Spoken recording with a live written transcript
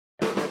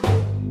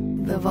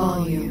the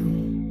volume.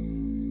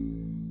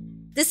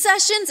 The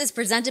Sessions is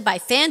presented by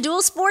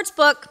FanDuel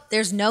Sportsbook.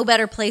 There's no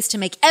better place to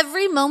make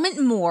every moment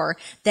more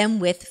than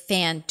with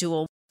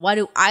FanDuel. Why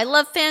do I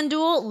love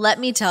FanDuel? Let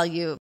me tell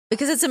you.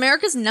 Because it's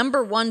America's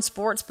 #1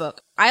 sportsbook.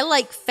 I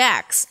like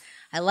facts.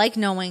 I like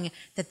knowing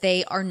that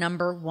they are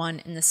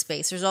 #1 in the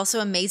space. There's also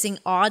amazing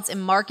odds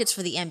and markets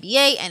for the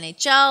NBA,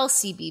 NHL,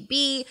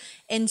 CBB,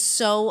 and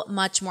so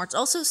much more. It's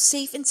also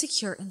safe and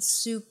secure and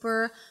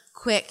super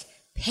quick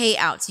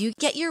payouts. You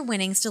get your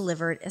winnings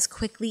delivered as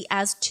quickly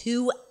as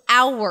 2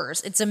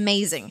 hours. It's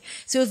amazing.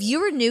 So if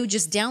you are new,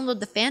 just download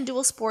the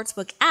FanDuel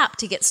Sportsbook app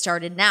to get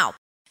started now.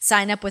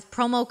 Sign up with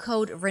promo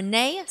code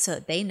Renee so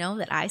that they know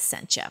that I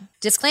sent you.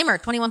 Disclaimer,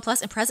 21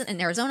 plus and present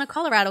in Arizona,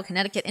 Colorado,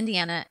 Connecticut,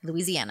 Indiana,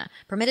 Louisiana.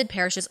 Permitted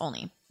parishes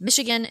only.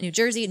 Michigan, New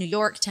Jersey, New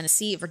York,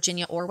 Tennessee,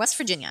 Virginia, or West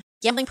Virginia.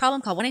 Gambling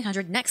problem? Call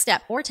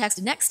 1-800-NEXT-STEP or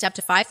text NEXT-STEP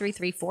to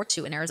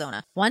 53342 in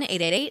Arizona.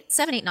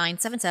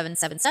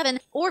 1-888-789-7777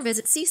 or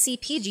visit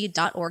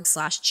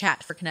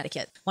ccpg.org/chat for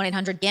Connecticut.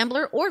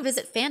 1-800-GAMBLER or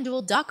visit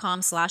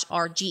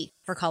fanduel.com/RG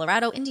for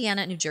Colorado,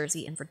 Indiana, New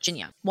Jersey, and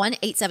Virginia.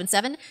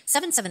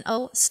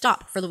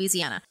 1-877-770-STOP for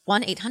Louisiana.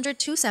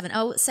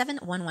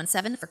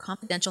 1-800-270-7117 for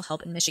confidential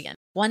help in Michigan.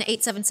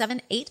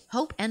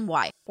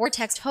 1-877-8-HOPE-NY or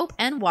text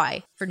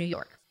HOPE-NY for New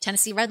York.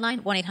 Tennessee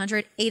Redline,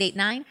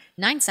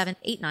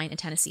 1-800-889-9789 in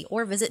Tennessee,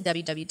 or visit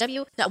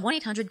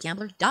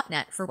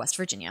www.1800gambler.net for West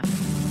Virginia.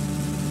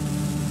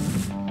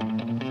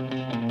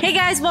 Hey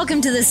guys,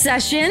 welcome to The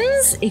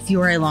Sessions. If you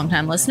are a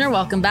longtime listener,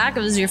 welcome back.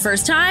 If this is your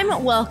first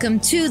time, welcome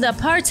to the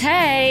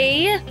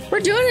party. We're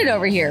doing it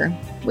over here,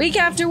 week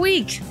after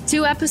week.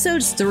 2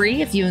 episodes,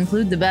 3 if you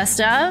include the best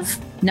of.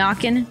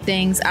 Knocking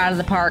things out of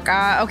the park.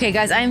 Okay,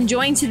 guys, I am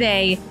joined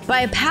today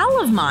by a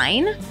pal of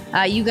mine.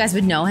 You guys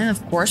would know him,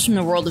 of course, from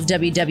the world of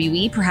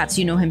WWE. Perhaps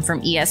you know him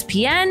from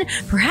ESPN.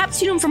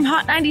 Perhaps you know him from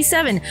Hot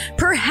 97.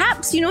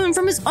 Perhaps you know him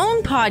from his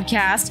own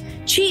podcast,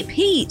 Cheap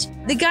Heat.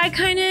 The guy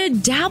kind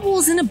of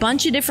dabbles in a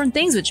bunch of different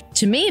things, which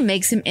to me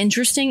makes him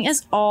interesting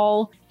as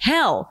all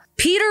hell.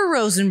 Peter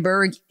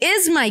Rosenberg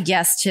is my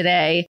guest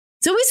today.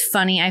 It's always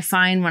funny, I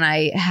find, when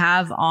I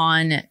have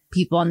on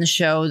people on the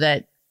show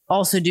that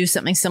also do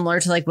something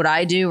similar to like what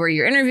I do, where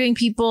you're interviewing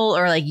people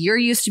or like you're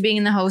used to being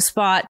in the host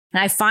spot.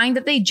 And I find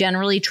that they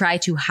generally try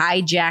to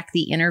hijack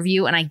the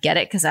interview. And I get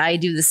it because I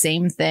do the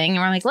same thing. And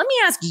I'm like, let me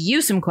ask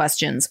you some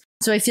questions.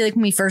 So I feel like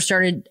when we first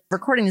started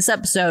recording this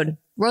episode,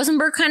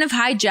 Rosenberg kind of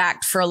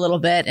hijacked for a little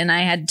bit. And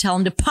I had to tell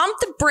him to pump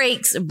the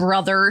brakes,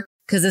 brother,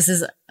 because this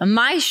is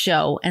my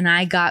show and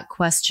I got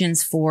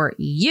questions for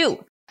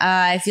you.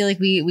 I feel like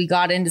we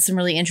got into some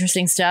really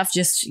interesting stuff,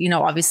 just, you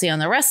know, obviously on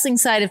the wrestling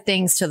side of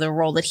things, to the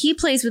role that he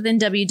plays within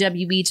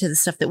WWE, to the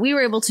stuff that we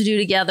were able to do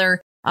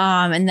together.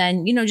 And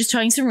then, you know, just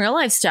talking some real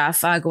life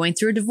stuff, going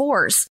through a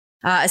divorce,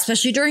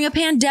 especially during a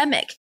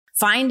pandemic,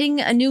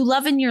 finding a new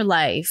love in your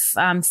life,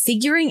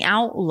 figuring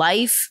out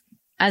life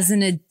as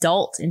an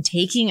adult and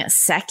taking a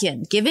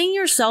second, giving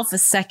yourself a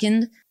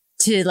second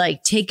to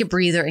like take a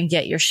breather and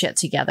get your shit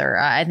together.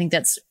 I think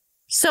that's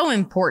so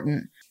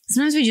important.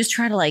 Sometimes we just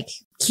try to like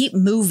keep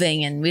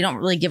moving and we don't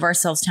really give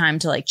ourselves time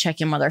to like check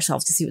in with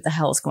ourselves to see what the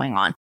hell is going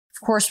on.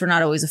 Of course, we're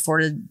not always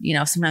afforded, you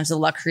know, sometimes the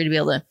luxury to be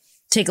able to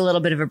take a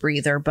little bit of a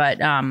breather. But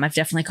I've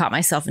definitely caught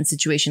myself in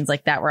situations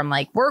like that where I'm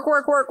like, work.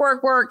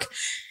 And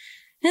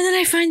then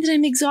I find that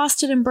I'm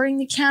exhausted and burning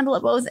the candle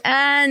at both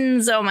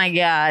ends. Oh, my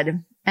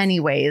God.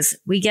 Anyways,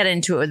 we get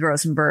into it with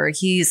Rosenberg.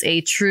 He's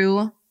a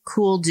true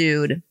cool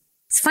dude.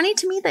 It's funny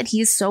to me that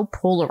he's so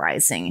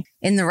polarizing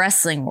in the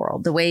wrestling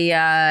world, the way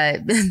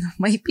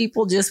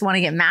people just want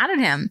to get mad at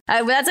him.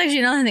 But that's actually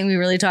another thing we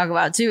really talk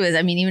about, too, is,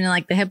 I mean, even in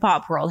like the hip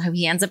hop world, how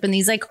he ends up in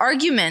these like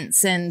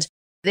arguments and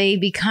they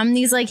become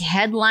these like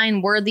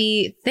headline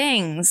worthy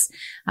things.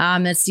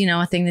 It's, you know,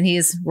 a thing that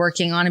he's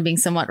working on and being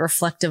somewhat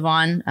reflective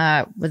on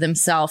with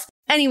himself.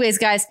 Anyways,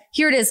 guys,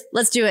 here it is.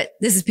 Let's do it.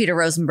 This is Peter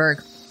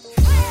Rosenberg.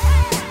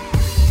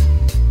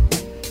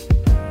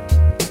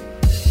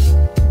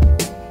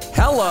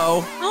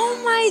 Hello.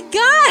 Oh my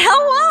God.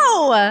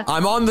 Hello.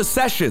 I'm on The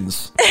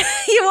Sessions.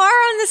 You are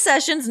on The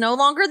Sessions, no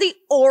longer the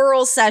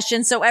oral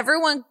session. So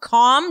everyone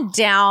calm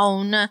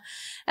down.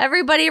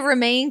 Everybody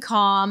remain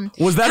calm.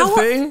 Was that a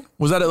thing?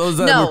 Was that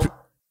no,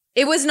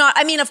 it was not.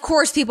 I mean, of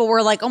course, people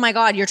were like, oh my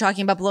God, you're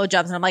talking about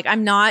blowjobs. And I'm like,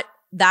 I'm not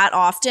that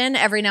often.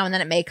 Every now and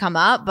then it may come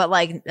up, but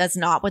like, that's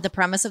not what the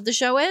premise of the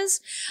show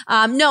is.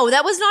 No,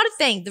 that was not a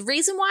thing. The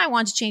reason why I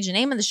wanted to change the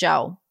name of the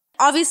show,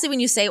 obviously, when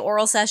you say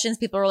oral sessions,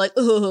 people are like,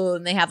 oh,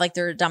 and they have like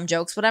their dumb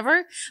jokes,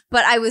 whatever.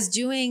 But I was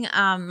doing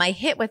my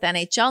hit with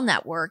NHL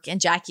Network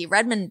and Jackie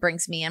Redmond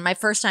brings me in my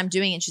first time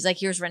doing it. She's like,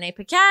 here's Renee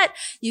Paquette.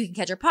 You can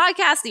catch her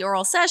podcast, The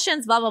Oral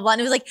Sessions, blah, blah, blah.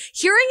 And it was like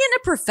hearing in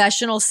a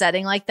professional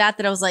setting like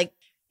that I was like,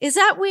 is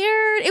that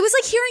weird? It was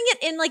like hearing it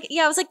in like,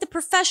 yeah, it was like the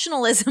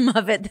professionalism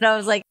of it that I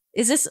was like,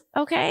 is this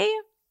okay?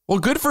 Well,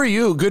 good for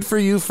you. Good for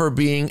you for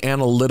being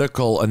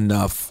analytical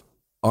enough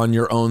on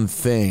your own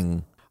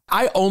thing.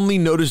 I only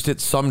noticed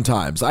it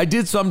sometimes. I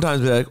did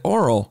sometimes be like,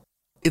 oral,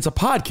 it's a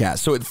podcast,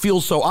 so it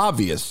feels so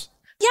obvious.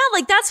 Yeah,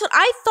 like that's what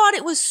I thought.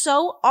 It was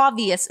so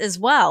obvious as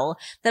well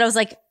that I was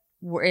like,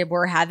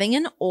 we're having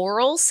an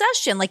oral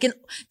session. Like,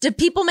 do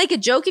people make a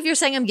joke if you're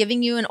saying I'm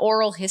giving you an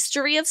oral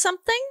history of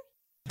something?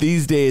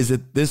 These days,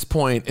 at this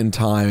point in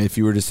time, if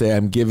you were to say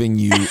I'm giving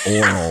you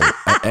oral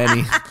at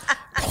any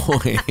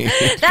point.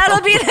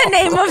 That'll be the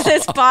name of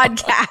this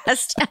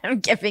podcast. I'm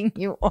giving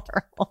you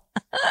oral.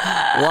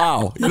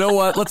 Wow. You know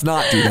what? Let's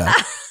not do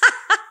that.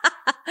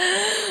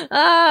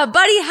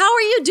 Buddy, how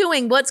are you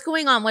doing? What's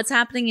going on? What's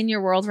happening in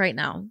your world right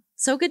now?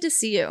 So good to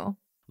see you.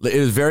 It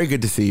is very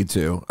good to see you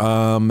too.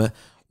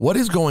 What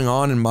is going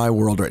on in my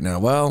world right now?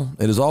 Well,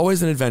 it is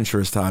always an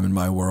adventurous time in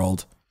my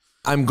world.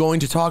 I'm going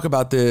to talk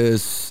about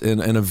this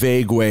in a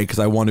vague way because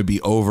I want to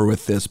be over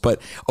with this.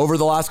 But over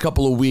the last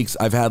couple of weeks,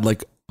 I've had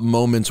like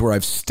moments where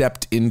I've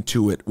stepped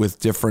into it with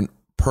different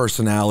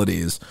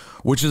personalities,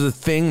 which is a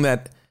thing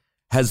that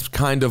has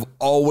kind of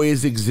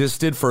always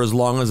existed for as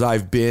long as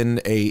I've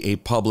been a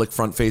public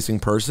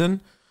front-facing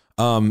person.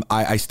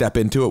 I step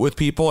into it with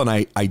people and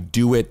I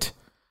do it.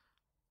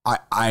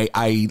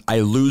 I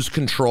lose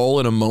control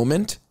in a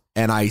moment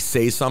and I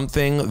say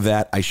something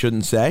that I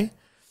shouldn't say.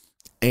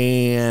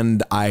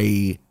 And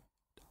I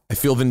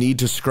feel the need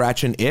to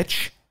scratch an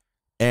itch.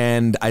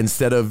 And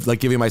instead of like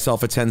giving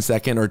myself a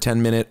 10-second or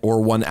 10-minute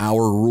or 1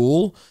 hour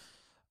rule,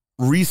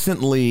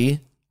 recently,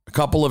 a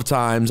couple of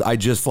times,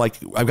 I've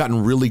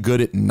gotten really good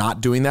at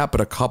not doing that.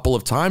 But a couple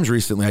of times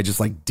recently, I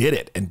just like did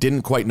it and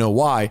didn't quite know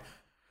why.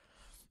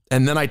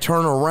 And then I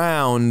turn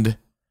around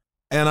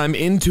and I'm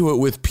into it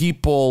with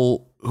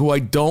people who I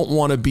don't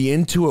want to be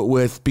into it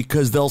with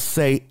because they'll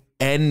say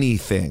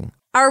anything.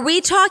 Are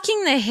we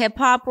talking the hip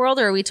hop world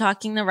or are we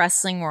talking the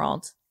wrestling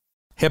world?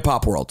 Hip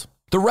hop world.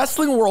 The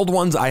wrestling world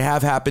ones I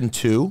have happened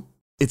too.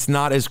 It's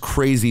not as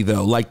crazy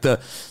though. Like the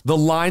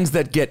lines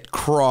that get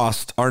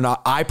crossed are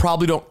not, I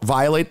probably don't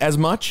violate as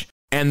much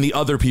and the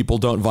other people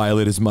don't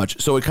violate as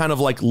much. So it kind of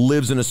like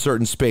lives in a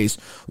certain space.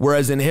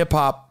 Whereas in hip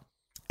hop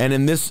and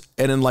in this,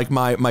 and in like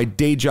my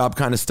day job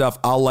kind of stuff,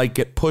 I'll like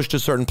get pushed a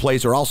certain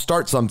place or I'll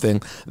start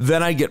something,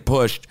 then I get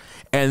pushed.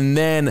 And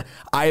then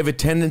I have a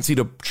tendency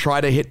to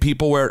try to hit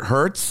people where it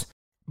hurts,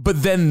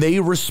 but then they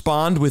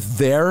respond with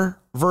their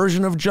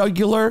version of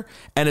jugular.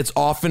 And it's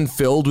often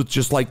filled with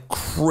just like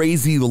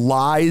crazy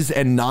lies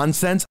and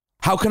nonsense.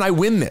 How can I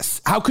win this?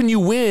 How can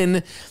you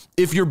win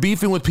if you're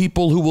beefing with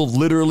people who will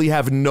literally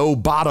have no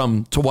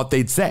bottom to what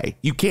they'd say?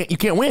 You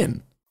can't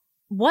win.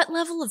 What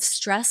level of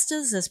stress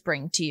does this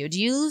bring to you?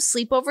 Do you lose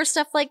sleep over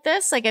stuff like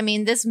this? Like, I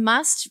mean, this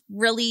must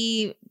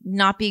really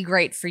not be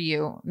great for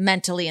you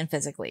mentally and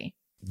physically.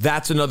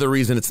 That's another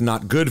reason it's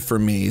not good for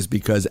me is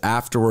because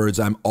afterwards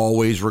I'm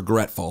always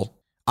regretful.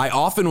 I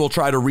often will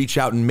try to reach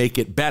out and make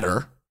it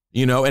better,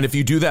 and if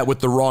you do that with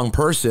the wrong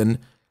person,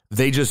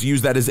 they just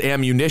use that as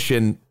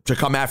ammunition to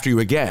come after you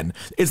again.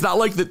 It's not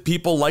like that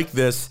people like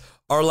this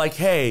are like,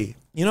 hey,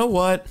 you know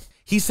what?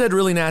 He said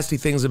really nasty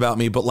things about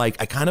me, but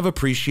like, I kind of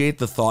appreciate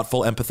the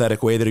thoughtful,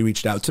 empathetic way that he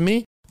reached out to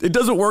me. It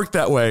doesn't work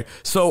that way.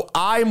 So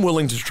I'm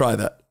willing to try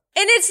that.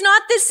 And it's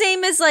not the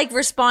same as like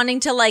responding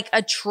to like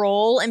a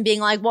troll and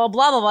being like, well,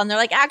 blah, blah, blah. And they're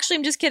like, actually,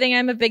 I'm just kidding.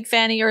 I'm a big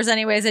fan of yours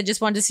anyways. I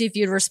just wanted to see if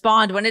you'd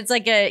respond. When it's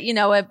like a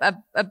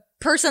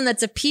person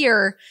that's a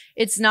peer,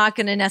 it's not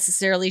going to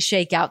necessarily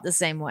shake out the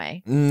same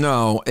way.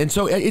 No. And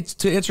so it's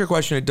to answer your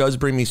question, it does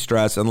bring me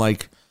stress. And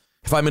like,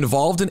 if I'm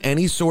involved in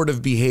any sort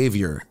of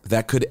behavior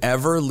that could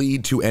ever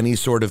lead to any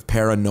sort of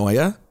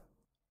paranoia,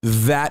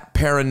 that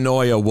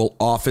paranoia will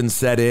often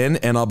set in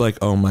and I'll be like,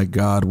 oh my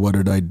God, what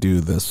did I do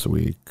this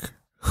week?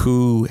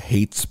 Who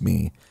hates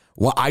me?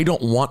 Well, I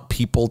don't want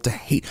people to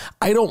hate.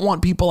 I don't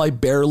want people I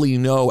barely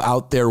know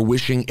out there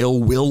wishing ill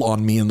will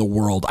on me in the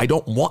world. I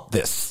don't want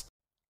this.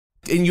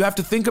 And you have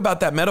to think about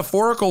that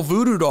metaphorical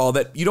voodoo doll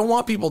that you don't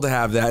want people to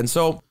have that. And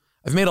so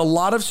I've made a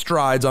lot of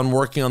strides on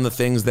working on the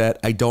things that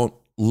I don't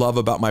love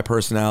about my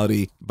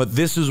personality, but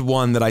this is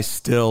one that I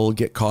still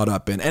get caught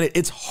up in. And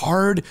it's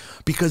hard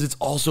because it's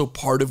also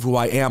part of who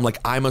I am. Like,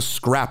 I'm a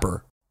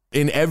scrapper.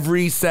 In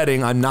every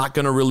setting, I'm not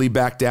going to really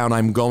back down.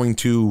 I'm going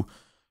to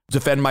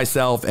defend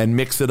myself and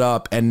mix it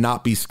up and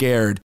not be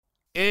scared.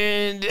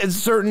 And at a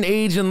certain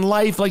age in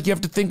life, like, you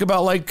have to think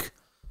about like,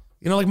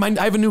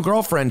 I have a new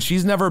girlfriend.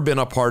 She's never been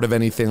a part of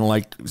anything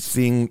like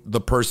seeing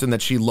the person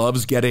that she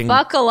loves getting.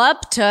 Buckle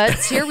up,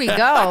 Toots. Here we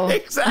go.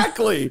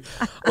 Exactly.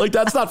 Like,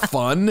 that's not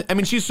fun. I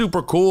mean, she's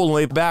super cool and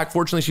laid back.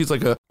 Fortunately, she's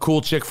like a cool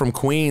chick from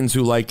Queens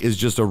who like is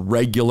just a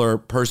regular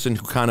person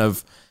who kind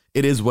of,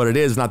 it is what it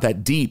is, not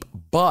that deep.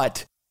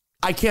 But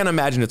I can't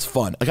imagine it's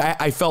fun. Like,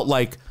 I felt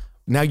like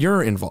now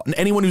you're involved. And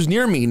anyone who's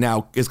near me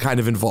now is kind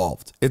of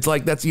involved. It's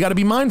like, you got to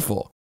be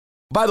mindful.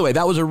 By the way,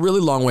 that was a really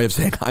long way of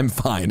saying I'm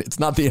fine. It's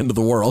not the end of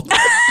the world.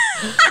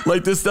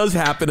 Like, this does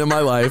happen in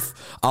my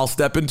life. I'll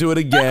step into it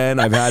again.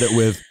 I've had it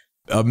with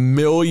a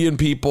million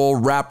people,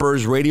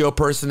 rappers, radio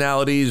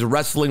personalities,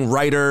 wrestling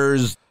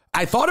writers.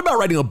 I thought about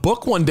writing a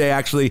book one day,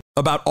 actually,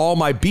 about all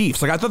my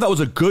beefs. Like, I thought that was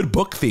a good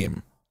book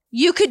theme.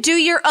 You could do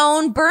your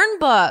own burn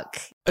book.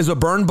 Is a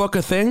burn book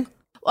a thing?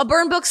 Well,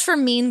 burn books for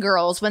Mean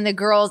Girls when the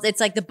girls,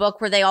 it's like the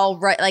book where they all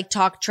write, like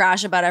talk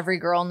trash about every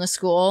girl in the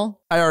school.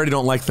 I already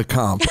don't like the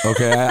comp,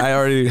 okay? I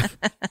already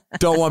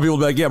don't want people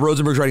to be like, yeah,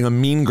 Rosenberg's writing a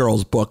Mean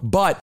Girls book.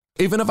 But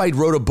even if I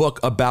wrote a book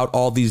about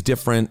all these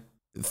different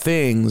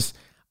things,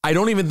 I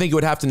don't even think it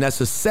would have to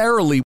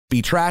necessarily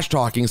be trash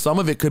talking. Some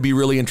of it could be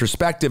really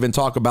introspective and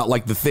talk about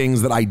like the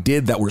things that I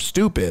did that were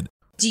stupid.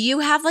 Do you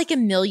have like a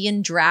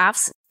million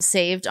drafts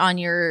saved on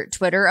your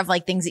Twitter of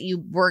like things that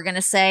you were going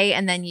to say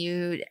and then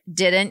you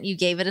didn't? You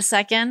gave it a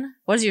second?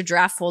 What does your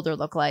draft folder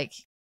look like?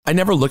 I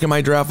never look at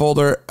my draft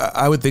folder.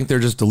 I would think they're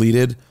just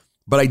deleted,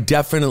 but I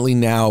definitely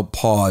now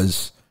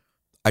pause.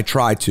 I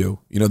try to.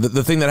 You know,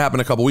 the thing that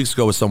happened a couple weeks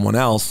ago with someone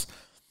else,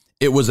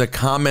 it was a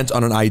comment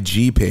on an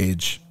IG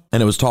page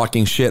and it was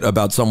talking shit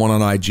about someone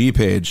on an IG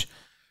page,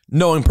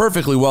 knowing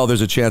perfectly well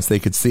there's a chance they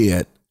could see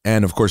it.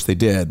 And of course they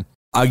did.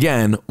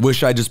 Again,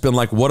 wish I'd just been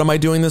like, what am I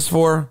doing this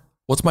for?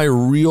 What's my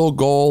real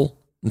goal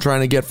I'm trying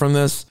to get from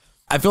this?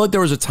 I feel like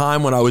there was a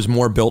time when I was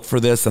more built for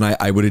this and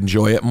I would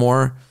enjoy it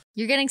more.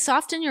 You're getting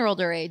soft in your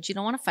older age. You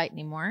don't want to fight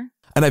anymore.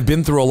 And I've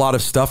been through a lot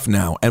of stuff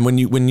now. And when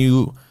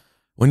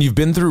you've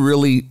been through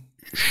really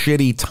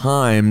shitty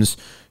times,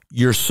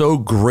 you're so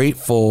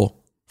grateful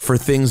for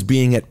things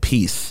being at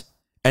peace.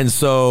 And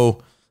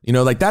so, you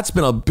know, like that's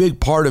been a big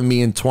part of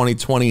me in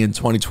 2020 and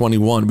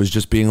 2021 was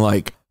just being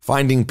like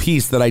finding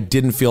peace that I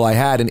didn't feel I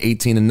had in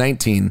 18 and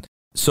 19.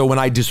 So when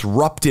I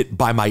disrupt it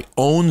by my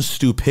own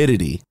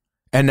stupidity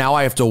and now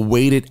I have to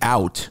wait it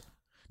out.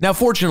 Now,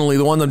 fortunately,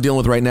 the one I'm dealing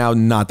with right now,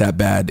 not that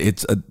bad.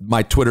 It's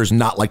my Twitter's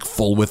not like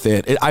full with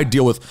it. I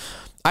dealt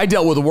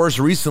with worse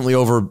recently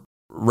over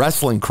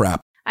wrestling crap.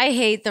 I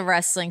hate the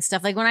wrestling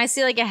stuff. Like when I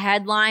see like a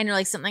headline or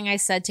like something I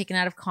said taken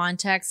out of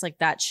context, like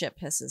that shit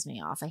pisses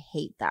me off. I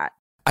hate that.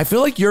 I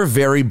feel like you're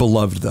very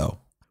beloved though.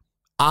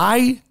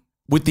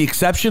 With the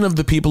exception of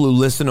the people who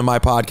listen to my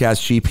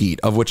podcast, Cheap Heat,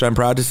 of which I'm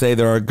proud to say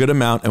there are a good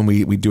amount and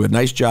we do a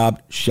nice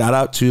job. Shout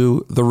out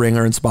to The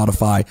Ringer and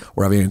Spotify.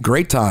 We're having a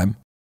great time.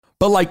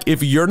 But like,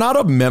 if you're not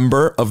a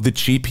member of the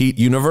Cheap Heat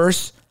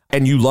universe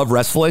and you love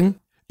wrestling,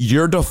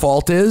 your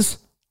default is,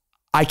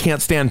 I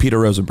can't stand Peter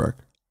Rosenberg.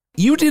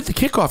 You did the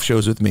kickoff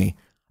shows with me.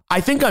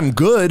 I think I'm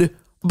good,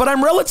 but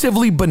I'm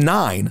relatively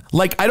benign.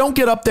 Like, I don't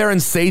get up there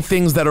and say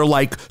things that are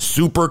like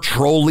super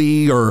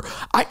trolly or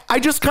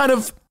I'm just kind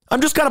of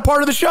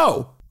part of the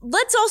show.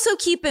 Let's also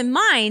keep in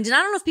mind, and I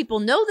don't know if people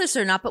know this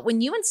or not, but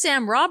when you and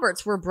Sam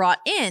Roberts were brought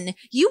in,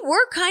 you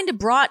were kind of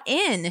brought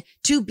in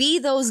to be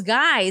those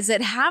guys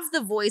that have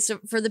the voice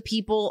for the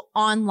people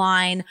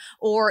online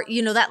or,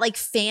 you know, that like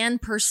fan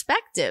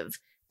perspective.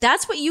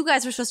 That's what you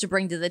guys were supposed to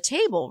bring to the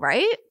table,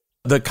 right?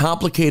 The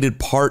complicated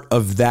part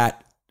of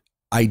that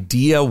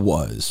idea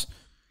was,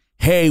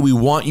 hey, we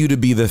want you to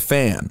be the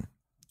fan.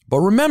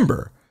 But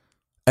remember,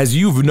 as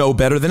you know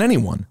better than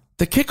anyone,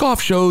 the kickoff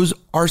shows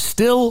are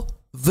still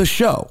the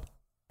show.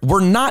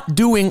 We're not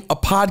doing a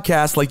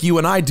podcast like you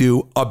and I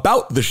do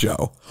about the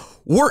show.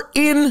 We're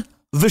in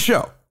the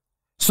show.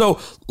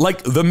 So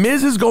like The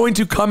Miz is going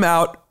to come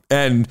out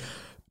and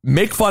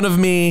make fun of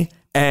me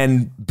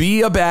and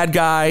be a bad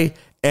guy.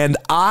 And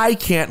I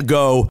can't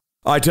go,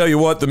 I tell you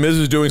what, The Miz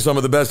is doing some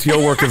of the best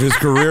heel work of his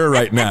career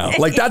right now.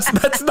 Like that's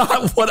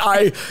not what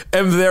I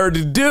am there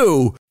to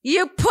do.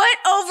 You put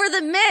over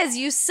The Miz.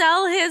 You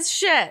sell his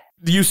shit.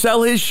 You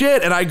sell his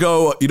shit. And I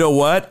go, you know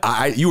what?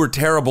 You were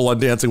terrible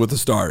on Dancing with the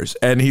Stars.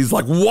 And he's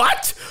like,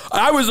 what?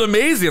 I was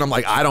amazing. I'm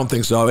like, I don't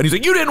think so. And he's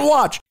like, you didn't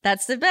watch.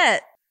 That's the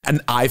bit.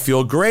 And I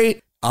feel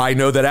great. I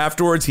know that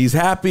afterwards he's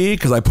happy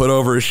because I put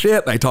over his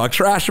shit. And I talk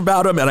trash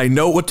about him and I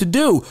know what to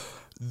do.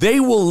 They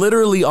will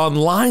literally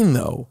online,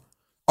 though,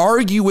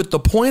 argue with the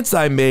points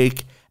I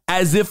make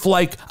as if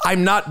like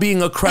I'm not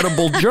being a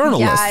credible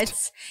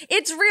journalist. Yeah,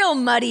 it's real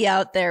muddy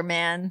out there,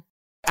 man.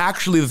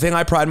 Actually, the thing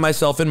I pride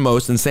myself in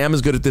most, and Sam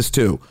is good at this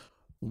too,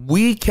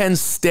 we can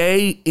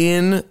stay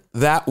in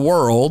that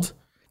world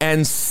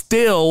and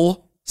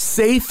still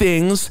say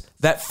things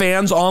that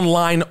fans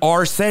online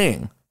are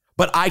saying.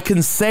 But I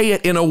can say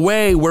it in a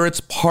way where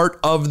it's part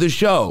of the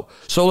show.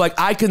 So like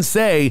I can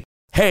say,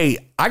 hey,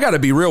 I got to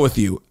be real with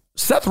you.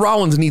 Seth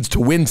Rollins needs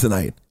to win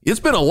tonight. It's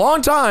been a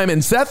long time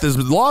and Seth has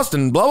lost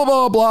and blah, blah,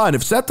 blah, blah. And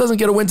if Seth doesn't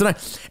get a win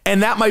tonight,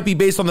 and that might be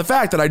based on the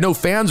fact that I know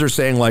fans are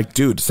saying like,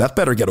 dude, Seth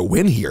better get a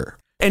win here.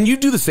 And you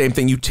do the same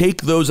thing. You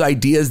take those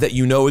ideas that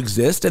you know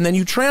exist and then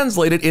you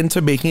translate it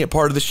into making it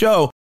part of the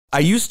show. I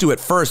used to at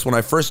first, when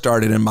I first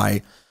started, and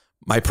my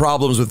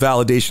problems with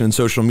validation and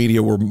social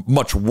media were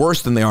much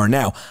worse than they are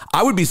now.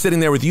 I would be sitting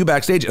there with you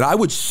backstage and I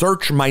would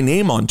search my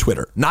name on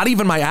Twitter, not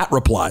even my @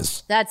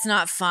 replies. That's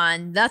not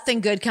fun.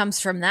 Nothing good comes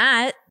from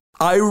that.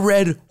 I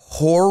read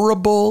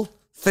horrible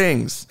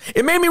things.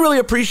 It made me really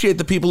appreciate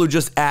the people who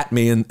just @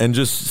 me and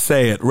just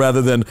say it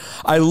rather than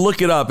I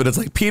look it up and it's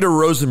like Peter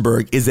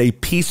Rosenberg is a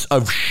piece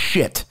of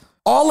shit.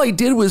 All I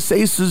did was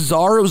say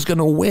Cesaro's going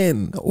to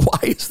win. Why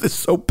is this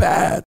so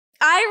bad?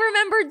 I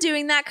remember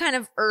doing that kind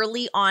of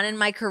early on in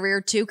my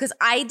career too, because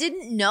I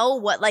didn't know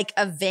what like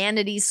a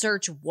vanity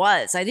search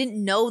was. I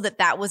didn't know that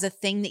that was a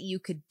thing that you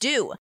could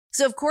do.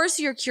 So of course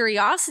your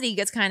curiosity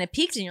gets kind of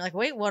piqued and you're like,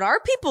 wait, what are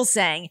people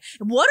saying?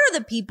 What are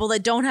the people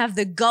that don't have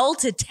the gall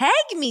to tag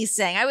me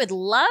saying? I would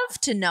love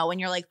to know. And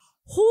you're like,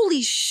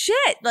 holy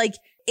shit. Like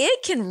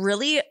it can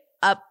really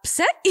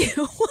upset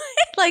you.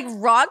 Like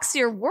rocks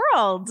your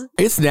world.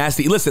 It's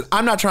nasty. Listen,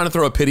 I'm not trying to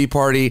throw a pity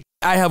party.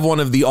 I have one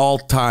of the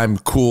all-time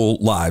cool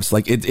lives.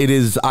 Like it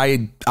is,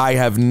 I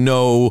have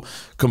no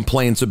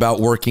complaints about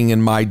working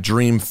in my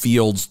dream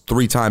fields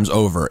 3 times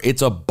over.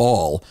 It's a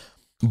ball.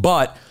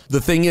 But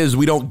the thing is,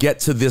 we don't get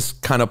to this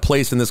kind of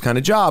place and this kind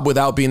of job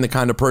without being the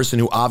kind of person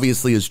who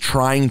obviously is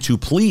trying to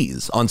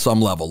please on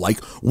some level. Like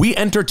we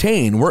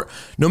entertain.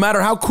 No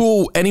matter how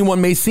cool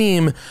anyone may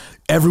seem,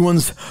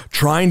 everyone's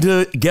trying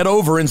to get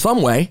over in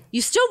some way.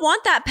 You still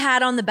want that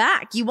pat on the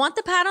back. You want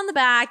the pat on the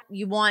back.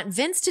 You want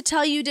Vince to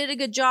tell you did a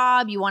good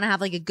job. You want to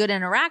have like a good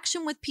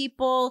interaction with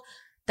people.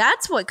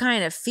 That's what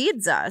kind of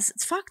feeds us.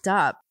 It's fucked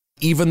up.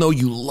 Even though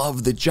you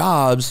love the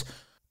jobs,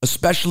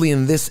 especially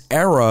in this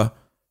era,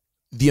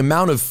 the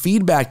amount of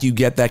feedback you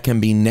get that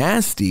can be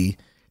nasty,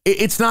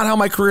 it's not how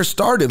my career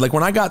started. Like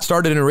when I got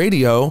started in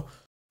radio,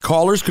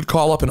 callers could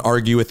call up and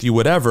argue with you,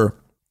 whatever.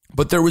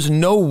 But there was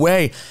no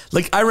way.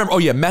 Like I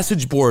remember,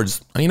 message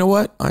boards. You know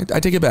what? I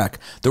take it back.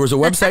 There was a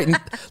website.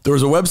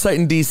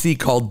 In DC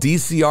called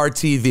DCR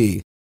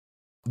TV.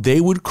 They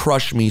would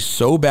crush me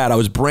so bad. I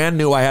was brand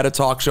new. I had a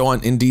talk show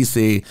in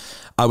DC.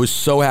 I was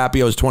so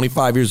happy. I was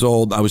 25 years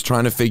old. I was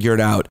trying to figure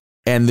it out.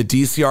 And the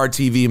DCR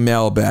TV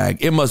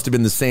mailbag, it must have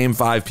been the same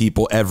 5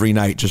 people every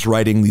night just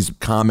writing these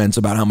comments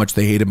about how much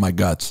they hated my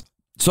guts.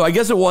 So I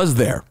guess it was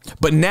there.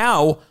 But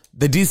now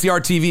the DCR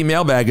TV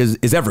mailbag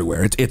is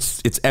everywhere.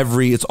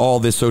 It's all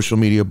this social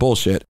media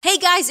bullshit. Hey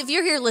guys, if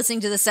you're here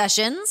listening to the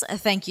sessions,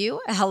 thank you.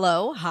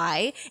 Hello,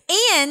 hi.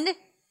 And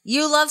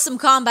you love some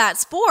combat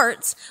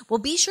sports, well,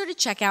 be sure to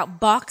check out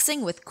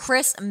Boxing with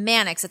Chris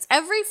Mannix. It's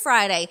every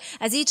Friday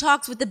as he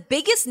talks with the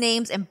biggest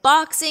names in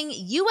boxing,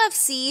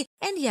 UFC,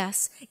 and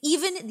yes,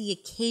 even the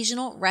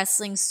occasional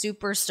wrestling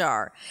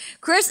superstar.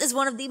 Chris is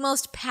one of the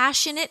most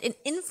passionate and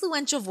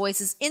influential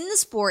voices in the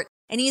sport,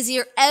 and he's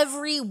here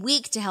every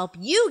week to help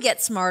you get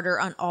smarter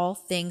on all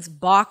things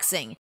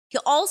boxing.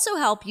 He'll also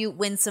help you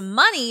win some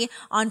money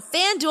on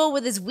FanDuel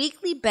with his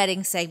weekly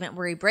betting segment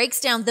where he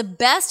breaks down the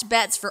best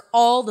bets for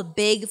all the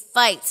big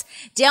fights.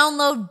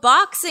 Download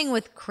Boxing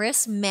with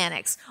Chris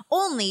Mannix,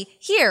 only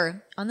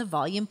here on the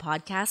Volume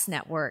Podcast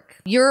Network.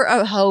 You're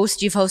a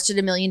host. You've hosted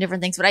a million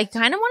different things, but I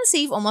kind of want to say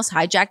you've almost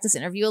hijacked this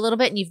interview a little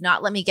bit and you've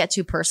not let me get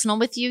too personal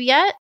with you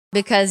yet,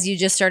 because you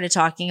just started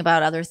talking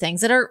about other things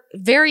that are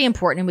very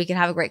important and we could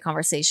have a great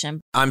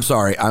conversation. I'm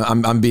sorry.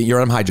 I'm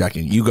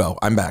hijacking. You go.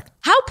 I'm back.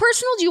 How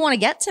personal do you want to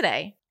get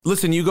today?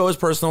 Listen, you go as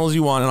personal as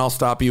you want and I'll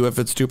stop you if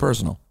it's too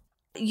personal.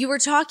 You were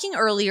talking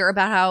earlier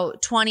about how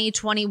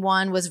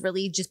 2021 was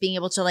really just being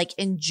able to like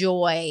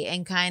enjoy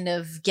and kind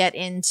of get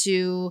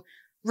into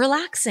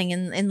relaxing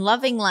and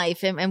loving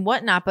life and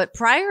whatnot. But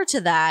prior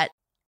to that,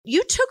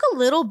 you took a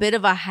little bit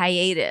of a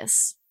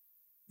hiatus.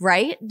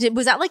 Right?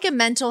 Was that like a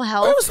mental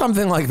health? It was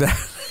something like that.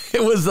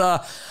 It was, I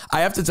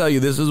have to tell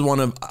you, this is one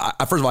of,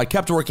 first of all, I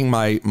kept working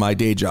my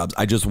day jobs.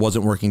 I just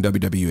wasn't working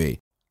WWE.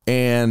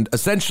 And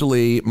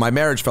essentially my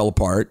marriage fell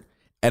apart.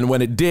 And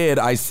when it did,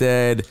 I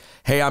said,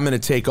 hey, I'm going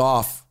to take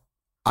off.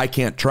 I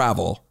can't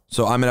travel.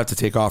 So I'm going to have to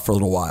take off for a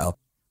little while.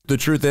 The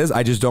truth is,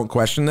 I just don't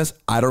question this.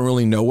 I don't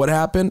really know what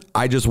happened.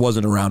 I just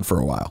wasn't around for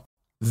a while.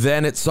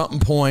 Then at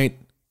some point,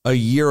 a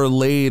year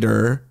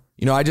later,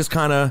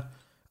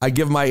 I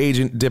give my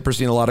agent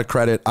Dipperstein a lot of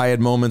credit. I had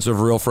moments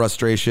of real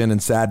frustration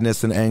and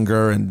sadness and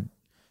anger and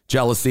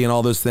jealousy and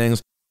all those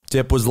things.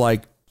 Dip was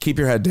like, keep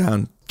your head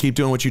down. Keep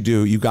doing what you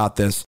do. You got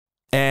this.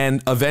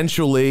 And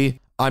eventually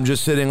I'm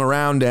just sitting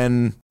around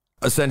and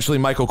essentially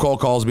Michael Cole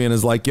calls me and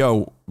is like,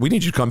 yo, we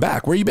need you to come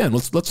back. Where you been?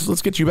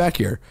 Let's get you back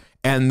here.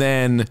 And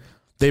then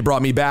they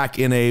brought me back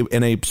in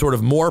a sort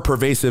of more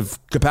pervasive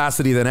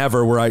capacity than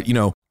ever where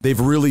they've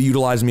really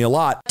utilized me a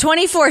lot.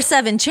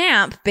 24/7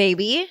 champ,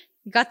 baby.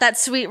 You got that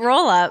sweet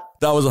roll up.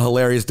 That was a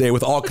hilarious day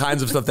with all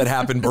kinds of stuff that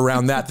happened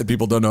around that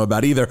people don't know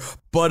about either.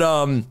 But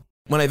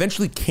when I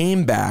eventually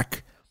came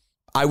back,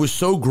 I was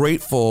so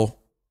grateful.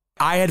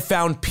 I had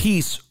found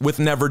peace with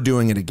never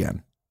doing it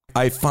again.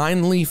 I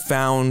finally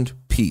found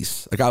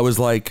peace. Like I was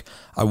like,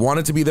 I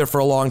wanted to be there for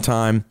a long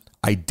time.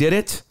 I did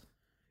it.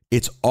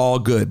 It's all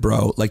good,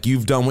 bro. Like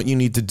you've done what you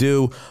need to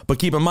do. But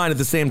keep in mind at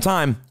the same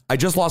time, I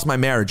just lost my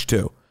marriage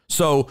too.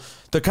 So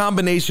the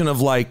combination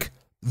of like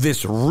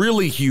this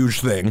really huge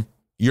thing,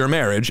 your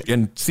marriage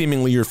and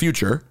seemingly your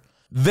future.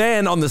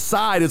 Then on the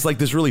side, it's like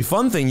this really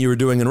fun thing you were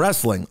doing in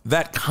wrestling.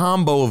 That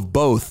combo of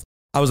both,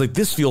 I was like,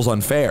 this feels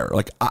unfair.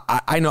 Like,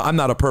 I know I'm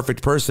not a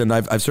perfect person.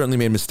 I've certainly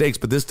made mistakes,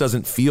 but this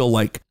doesn't feel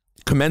like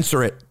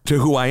commensurate to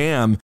who I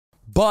am.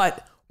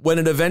 But when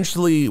it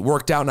eventually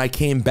worked out and I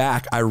came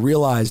back, I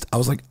realized I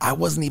was like, I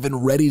wasn't even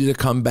ready to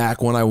come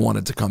back when I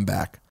wanted to come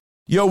back.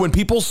 Yo, when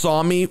people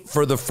saw me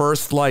for the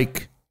first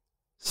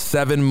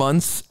 7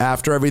 months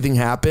after everything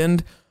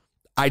happened,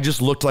 I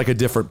just looked like a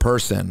different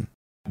person.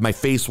 My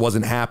face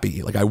wasn't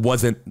happy. Like I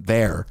wasn't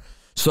there.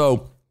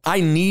 So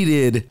I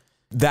needed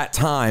that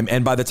time.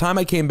 And by the time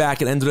I came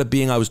back, it ended up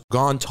being I was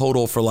gone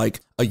total for like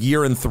a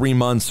year and 3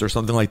 months or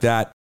something like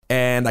that.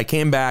 And I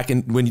came back,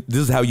 and this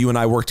is how you and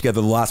I worked together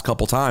the last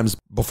couple times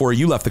before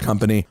you left the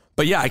company.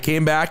 But yeah, I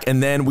came back,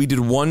 and then we did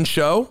one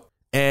show,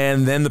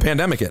 and then the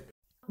pandemic hit.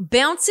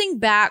 Bouncing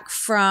back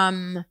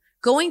from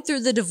going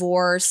through the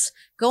divorce,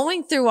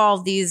 going through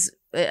all these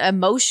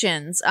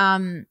emotions,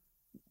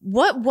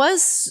 what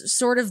was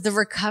sort of the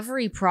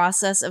recovery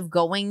process of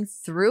going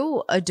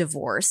through a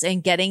divorce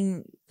and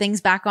getting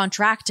things back on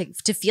track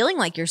to feeling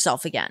like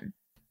yourself again?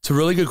 It's a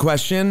really good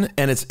question.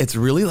 And it's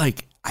really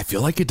like, I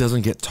feel like it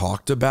doesn't get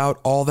talked about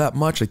all that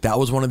much. Like that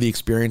was one of the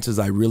experiences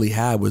I really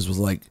had was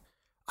like,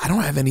 I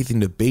don't have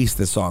anything to base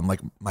this on. Like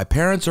my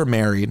parents are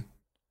married,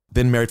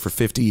 been married for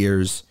 50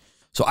 years.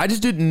 So I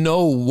just didn't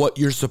know what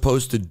you're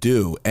supposed to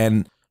do.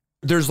 And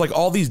there's like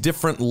all these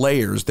different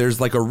layers.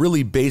 There's like a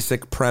really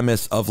basic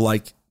premise of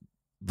like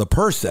the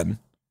person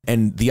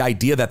and the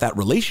idea that that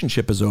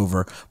relationship is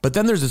over. But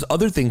then there's this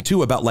other thing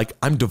too about like,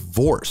 I'm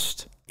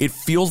divorced. It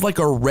feels like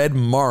a red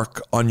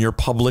mark on your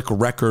public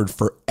record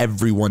for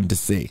everyone to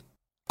see.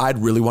 I'd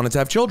really wanted to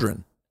have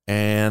children.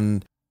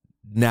 And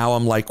now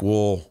I'm like,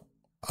 well,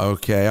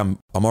 okay, I'm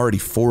already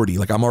 40.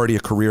 Like I'm already a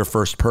career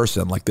first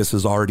person. Like this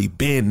has already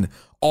been,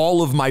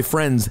 all of my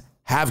friends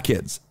have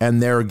kids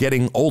and they're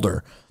getting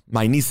older.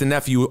 My niece and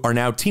nephew are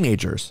now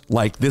teenagers.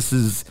 Like this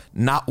is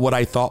not what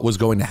I thought was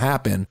going to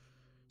happen.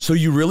 So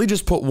you really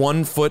just put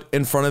one foot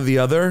in front of the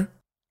other.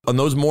 On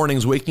those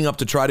mornings, waking up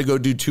to try to go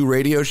do 2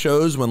 radio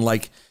shows when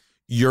like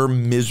you're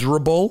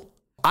miserable.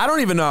 I don't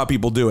even know how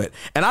people do it.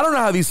 And I don't know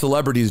how these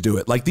celebrities do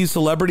it. Like these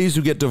celebrities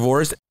who get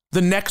divorced,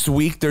 the next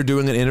week they're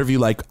doing an interview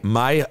like,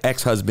 my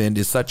ex-husband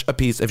is such a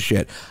piece of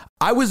shit.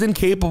 I was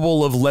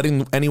incapable of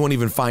letting anyone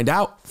even find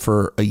out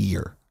for a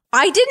year.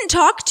 I didn't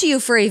talk to you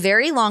for a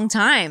very long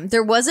time.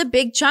 There was a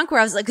big chunk where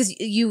I was like, because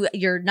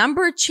your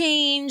number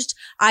changed.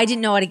 I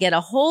didn't know how to get a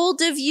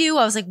hold of you.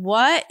 I was like,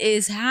 what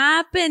is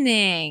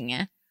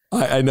happening?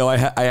 I know.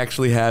 I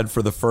actually had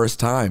for the first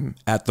time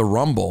at the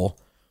Rumble,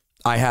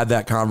 I had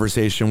that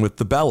conversation with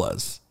the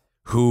Bellas,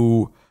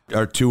 who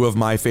are 2 of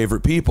my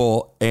favorite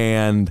people,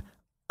 and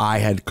I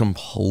had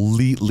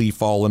completely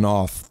fallen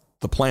off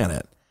the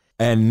planet.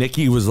 And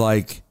Nikki was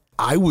like,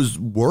 I was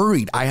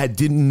worried.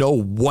 Didn't know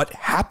what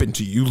happened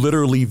to you. You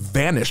literally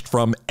vanished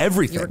from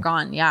everything. You were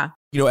gone, yeah.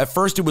 You know, at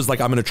first it was like,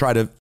 I'm going to try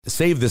to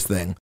save this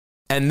thing.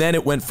 And then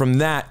it went from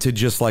that to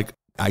just like,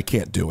 I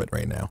can't do it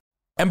right now.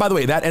 And by the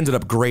way, that ended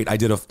up great.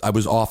 I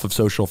was off of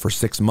social for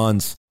 6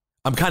 months.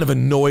 I'm kind of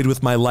annoyed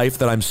with my life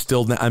that I'm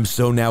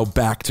so now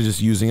back to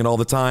just using it all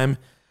the time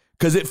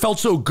because it felt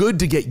so good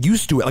to get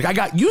used to it. Like I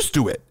got used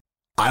to it.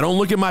 I don't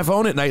look at my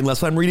phone at night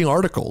unless I'm reading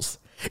articles.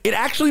 It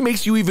actually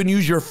makes you even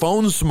use your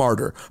phone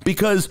smarter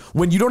because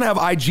when you don't have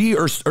IG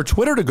or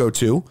Twitter to go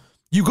to,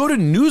 you go to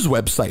news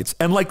websites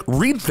and like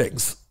read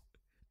things.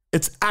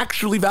 It's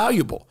actually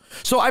valuable.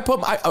 So I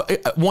put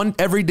one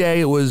every day.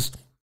 It was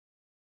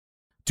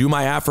do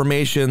my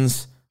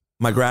affirmations,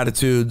 my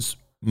gratitudes,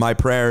 my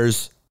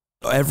prayers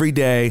every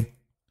day.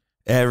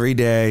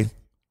 And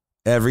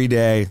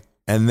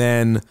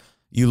then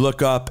you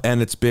look up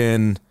and it's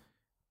been,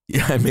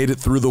 I made it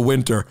through the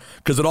winter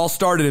because it all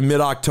started in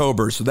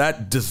mid-October. So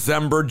that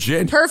December,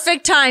 January.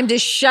 Perfect time to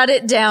shut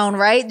it down,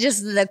 right?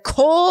 Just the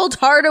cold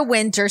heart of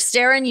winter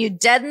staring you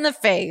dead in the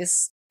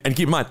face. And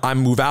keep in mind, I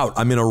move out.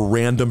 I'm in a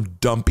random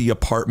dumpy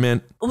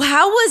apartment.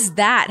 How was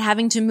that,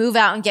 having to move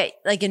out and get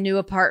like a new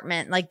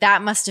apartment? Like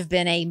that must have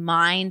been a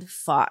mind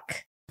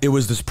fuck. It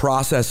was this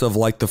process of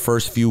like the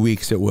first few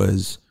weeks, it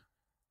was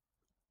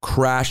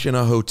crash in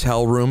a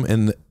hotel room.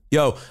 And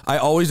I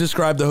always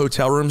describe the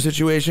hotel room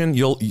situation.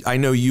 I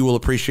know you will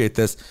appreciate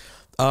this.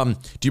 Do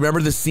you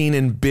remember the scene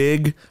in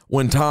Big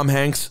when Tom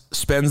Hanks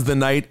spends the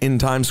night in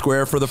Times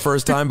Square for the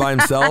first time by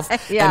himself?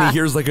 Yeah. And he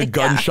hears like a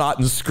gunshot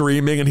and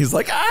screaming and he's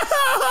like,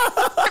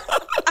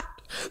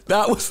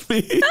 That was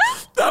me.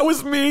 That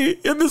was me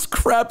in this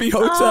crappy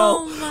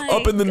hotel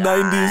up in the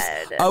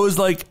 90s. I was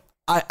like,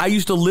 I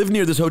used to live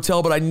near this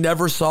hotel, but I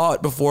never saw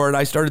it before. And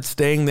I started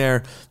staying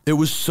there. It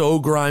was so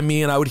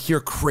grimy and I would hear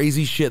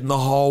crazy shit in the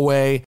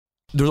hallway.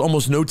 There was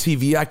almost no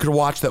TV I could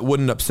watch that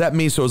wouldn't upset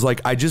me. So it was like,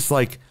 I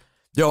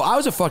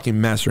was a fucking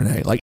mess,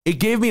 Renee. Like it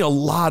gave me a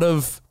lot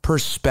of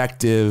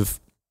perspective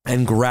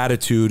and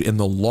gratitude in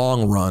the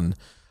long run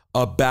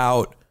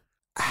about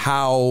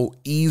how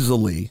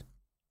easily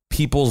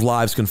people's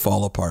lives can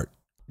fall apart.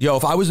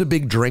 If I was a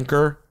big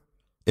drinker,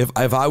 if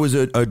I was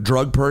a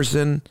drug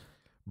person,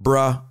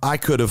 bruh, I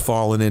could have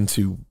fallen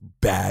into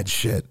bad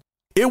shit.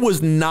 It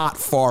was not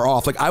far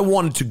off. Like I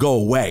wanted to go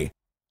away.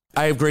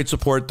 I have great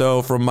support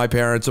though from my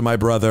parents and my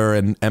brother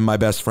and my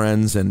best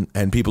friends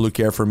and people who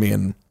care for me.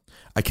 And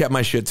I kept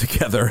my shit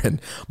together.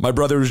 And my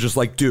brother was just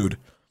like, dude,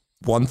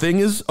 one thing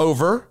is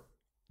over,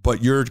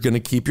 but you're going to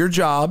keep your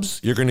jobs.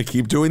 You're going to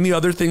keep doing the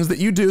other things that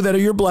you do that are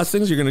your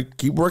blessings. You're going to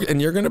keep working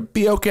and you're going to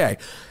be okay.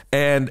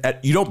 And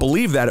you don't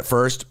believe that at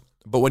first,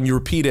 but when you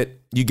repeat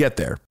it, you get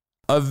there.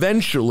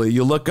 Eventually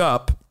you look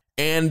up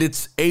and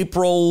it's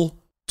April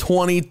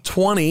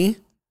 2020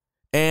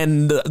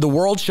 and the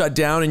world shut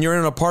down and you're in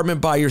an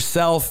apartment by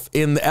yourself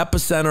in the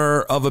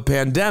epicenter of a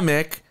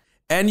pandemic,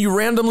 and you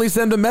randomly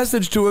send a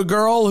message to a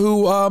girl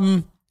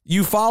who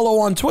you follow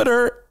on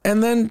Twitter,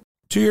 and then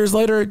 2 years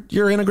later,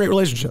 you're in a great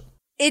relationship.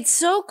 It's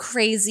so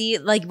crazy,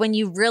 like when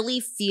you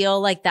really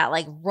feel like that,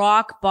 like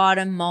rock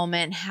bottom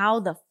moment. How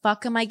the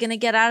fuck am I going to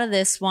get out of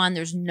this one?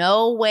 There's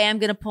no way I'm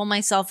going to pull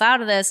myself out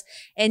of this.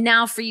 And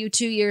now for you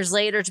 2 years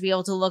later to be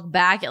able to look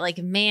back at like,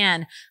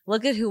 man,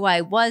 look at who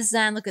I was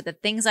then. Look at the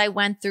things I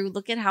went through.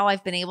 Look at how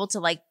I've been able to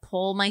like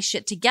pull my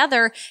shit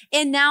together.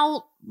 And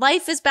now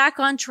life is back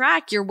on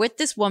track. You're with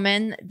this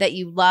woman that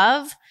you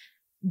love.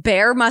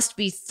 Bear must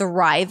be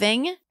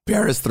thriving.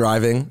 Bear is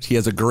thriving. She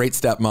has a great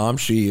stepmom.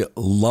 She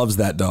loves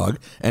that dog,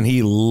 and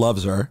he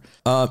loves her.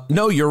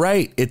 No, you're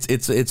right.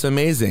 It's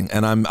amazing,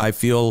 and I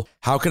feel,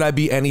 how could I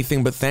be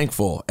anything but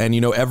thankful? And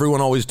you know,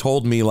 everyone always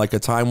told me like a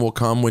time will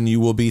come when you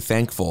will be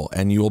thankful,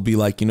 and you will be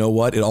like, you know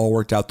what, it all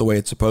worked out the way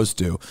it's supposed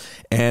to,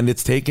 and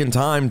it's taken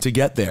time to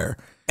get there.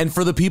 And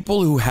for the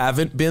people who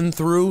haven't been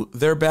through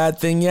their bad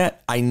thing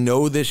yet, I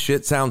know this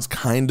shit sounds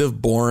kind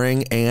of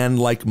boring and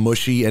like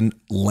mushy and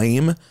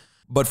lame.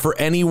 But for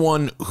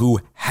anyone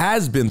who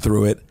has been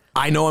through it,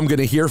 I know I'm going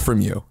to hear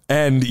from you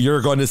and you're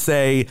going to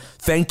say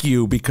thank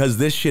you, because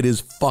this shit is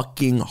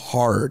fucking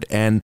hard.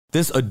 And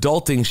this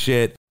adulting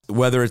shit,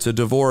 whether it's a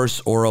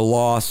divorce or a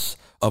loss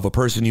of a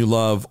person you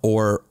love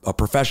or a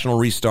professional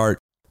restart,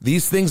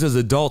 these things as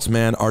adults,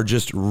 man, are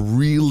just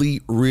really,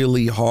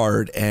 really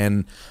hard.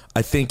 And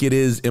I think it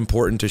is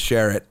important to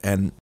share it.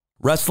 And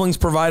wrestling's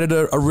provided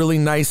a really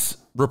nice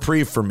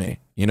reprieve for me.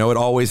 You know, it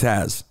always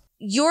has.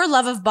 Your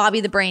love of Bobby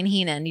the Brain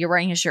Heenan. You're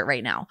wearing his shirt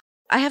right now.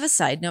 I have a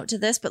side note to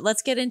this, but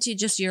let's get into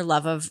just your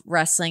love of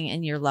wrestling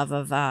and your love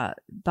of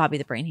Bobby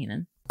the Brain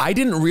Heenan. I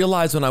didn't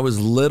realize when I was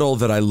little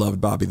that I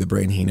loved Bobby the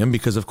Brain Heenan,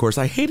 because of course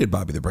I hated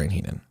Bobby the Brain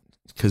Heenan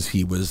because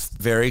he was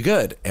very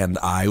good. And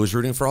I was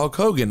rooting for Hulk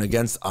Hogan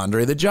against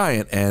Andre the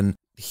Giant. And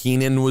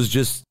Heenan was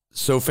just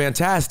so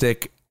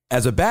fantastic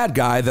as a bad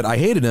guy that I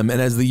hated him.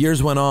 And as the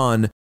years went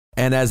on,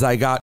 and as I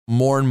got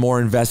more and more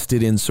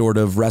invested in sort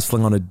of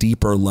wrestling on a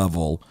deeper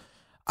level,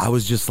 I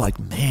was just like,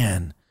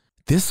 man,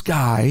 this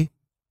guy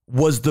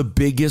was the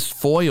biggest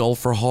foil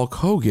for Hulk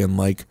Hogan.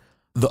 Like,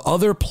 the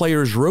other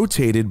players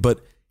rotated,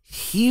 but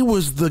he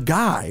was the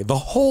guy the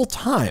whole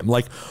time.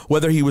 Like,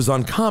 whether he was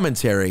on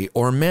commentary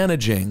or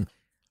managing,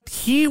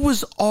 he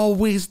was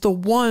always the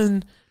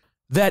one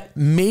that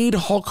made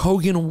Hulk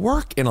Hogan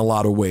work in a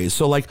lot of ways.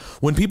 So like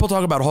when people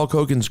talk about Hulk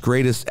Hogan's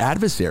greatest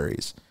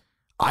adversaries,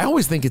 I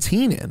always think it's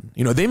Heenan.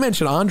 You know, they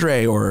mention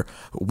Andre or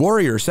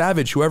Warrior,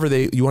 Savage, whoever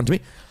you want to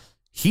be.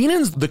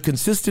 Heenan's the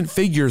consistent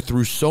figure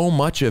through so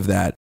much of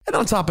that. And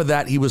on top of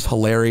that, he was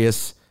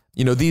hilarious.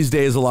 You know, these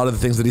days, a lot of the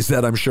things that he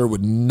said, I'm sure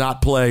would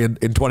not play in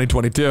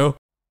 2022.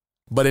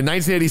 But in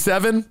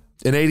 1987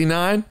 and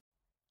 89,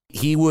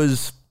 he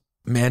was,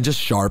 man, just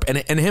sharp. And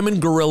him and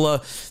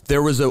Gorilla,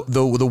 there was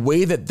the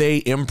way that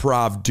they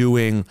improv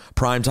doing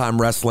primetime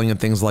wrestling and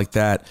things like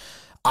that.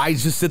 I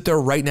just sit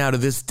there right now to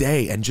this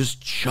day and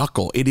just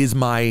chuckle. It is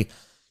my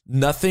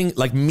nothing,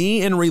 like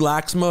me in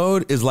relax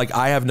mode is like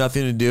I have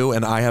nothing to do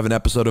and I have an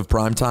episode of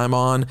Primetime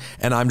on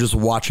and I'm just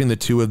watching the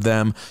two of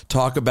them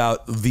talk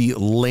about the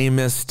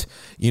lamest,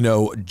 you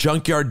know,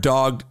 Junkyard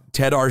Dog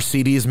Ted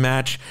Arcides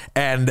match,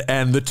 and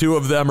the two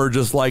of them are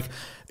just like,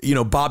 you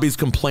know, Bobby's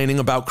complaining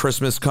about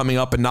Christmas coming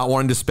up and not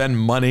wanting to spend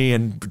money,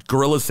 and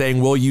Gorilla's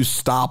saying, will you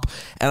stop?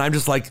 And I'm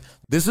just like,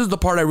 this is the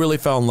part I really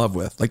fell in love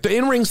with. Like the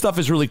in-ring stuff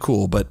is really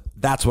cool, but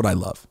that's what I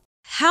love.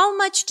 How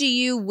much do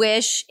you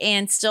wish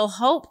and still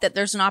hope that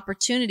there's an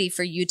opportunity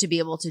for you to be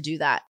able to do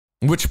that?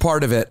 Which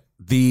part of it?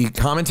 The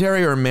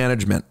commentary or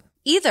management?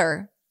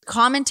 Either.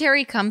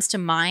 Commentary comes to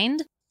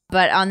mind,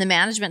 but on the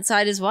management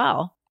side as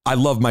well. I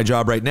love my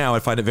job right now. I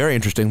find it very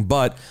interesting,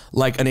 but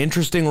like an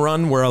interesting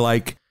run where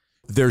like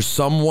there's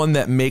someone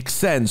that makes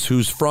sense,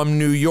 who's from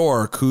New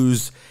York,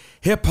 who's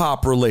hip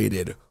hop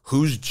related,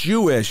 who's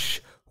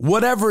Jewish,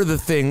 whatever the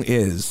thing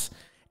is.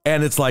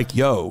 And it's like,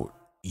 yo,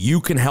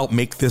 you can help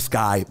make this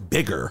guy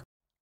bigger.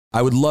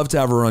 I would love to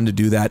have a run to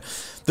do that.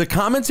 The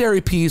commentary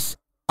piece,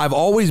 I've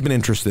always been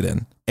interested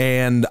in,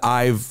 and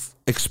I've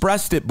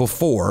expressed it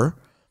before.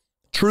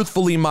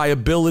 Truthfully, my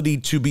ability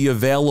to be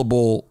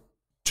available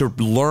to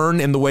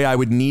learn in the way I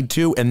would need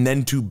to, and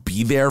then to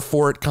be there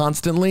for it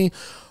constantly,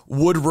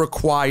 would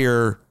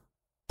require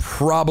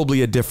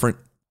probably a different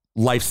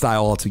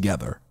lifestyle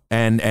altogether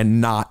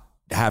and not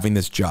having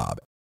this job.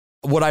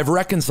 What I've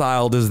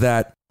reconciled is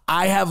that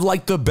I have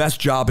like the best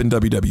job in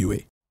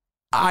WWE.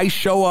 I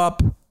show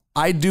up,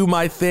 I do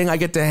my thing, I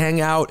get to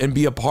hang out and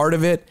be a part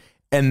of it,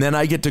 and then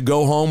I get to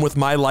go home with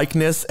my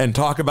likeness and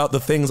talk about the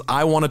things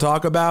I want to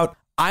talk about.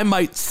 I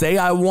might say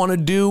I want to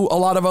do a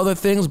lot of other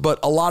things, but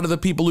a lot of the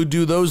people who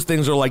do those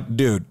things are like,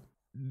 dude,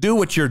 do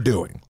what you're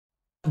doing.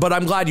 But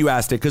I'm glad you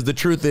asked it, because the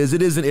truth is,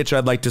 it is an itch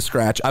I'd like to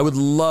scratch. I would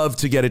love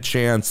to get a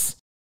chance,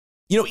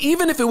 you know,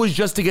 even if it was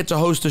just to get to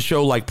host a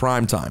show like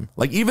Primetime,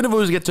 like even if it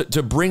was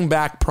to bring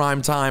back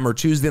Primetime or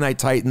Tuesday Night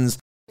Titans,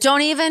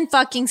 Don't even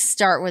fucking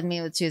start with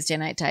me with Tuesday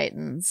Night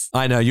Titans.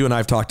 I know, you and I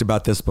have talked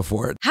about this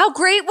before. How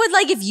great would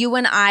like if you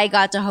and I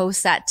got to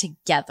host that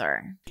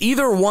together?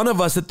 Either one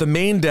of us at the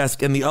main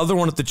desk and the other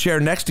one at the chair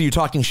next to you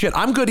talking shit.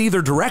 I'm good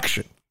either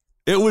direction.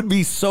 It would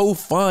be so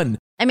fun.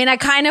 I mean, I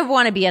kind of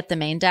want to be at the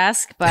main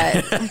desk,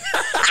 but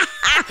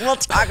we'll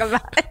talk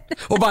about it.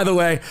 Well, by the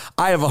way,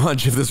 I have a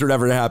hunch if this were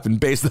ever to happen,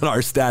 based on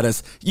our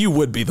status, you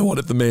would be the one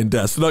at the main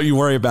desk. So don't you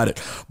worry about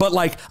it. But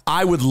like,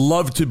 I would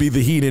love to be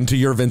the Heenan to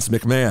your Vince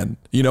McMahon,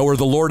 you know, or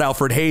the Lord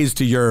Alfred Hayes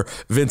to your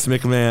Vince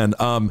McMahon.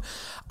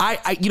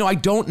 I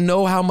don't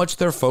know how much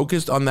they're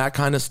focused on that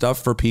kind of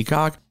stuff for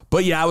Peacock,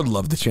 but yeah, I would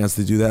love the chance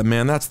to do that,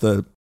 man. That's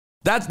the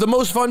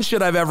most fun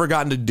shit I've ever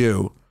gotten to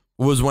do,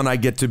 was when I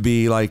get to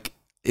be like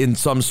in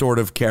some sort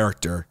of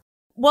character.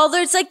 Well,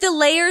 there's like the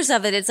layers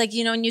of it. It's like,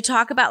 you know, when you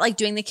talk about like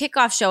doing the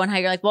kickoff show and how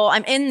you're like, well,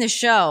 I'm in the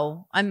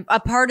show, I'm a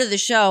part of the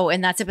show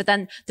and that's it. But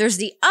then there's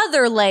the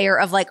other layer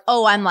of like,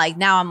 oh,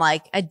 now I'm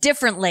like a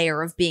different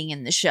layer of being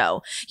in the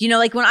show. You know,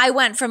 like when I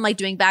went from like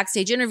doing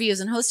backstage interviews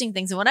and hosting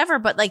things and whatever,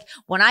 but like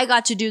when I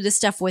got to do the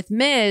stuff with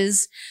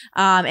Miz,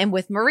 and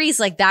with Maurice,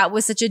 like that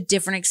was such a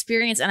different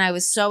experience. And I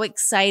was so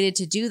excited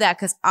to do that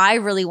because I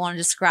really wanted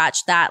to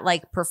scratch that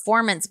like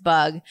performance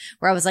bug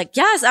where I was like,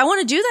 yes, I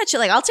want to do that shit.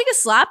 Like I'll take a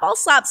slap. I'll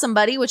slap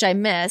somebody, which I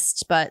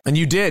missed, but. And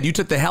you did. You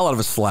took the hell out of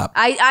a slap.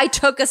 I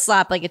took a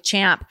slap like a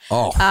champ.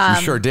 Oh,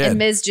 you sure did. And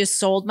Miz just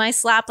sold my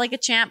slap like a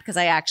champ because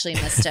I actually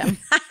missed him.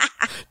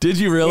 Did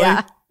you really?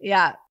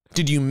 Yeah.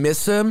 Did you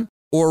miss him,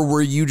 or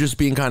were you just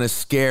being kind of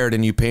scared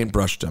and you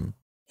paintbrushed him?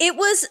 It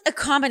was a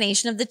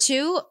combination of the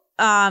two.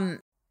 I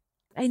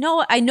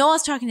know I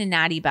was talking to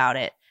Natty about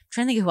it. I'm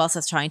trying to think of who else I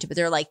was talking to, but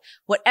they're like,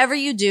 whatever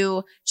you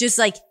do, just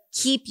like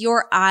keep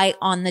your eye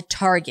on the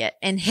target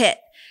and hit.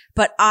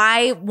 But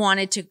I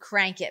wanted to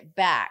crank it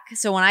back.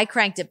 So when I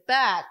cranked it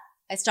back,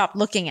 I stopped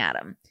looking at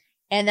him.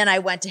 And then I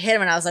went to hit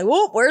him and I was like,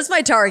 whoa, where's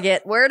my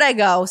target? Where'd I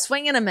go?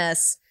 Swing and a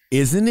miss.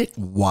 Isn't it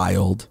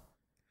wild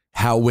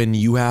how when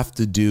you have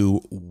to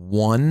do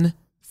one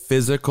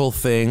physical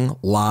thing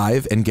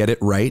live and get it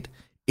right,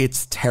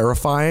 it's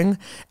terrifying?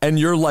 And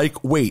you're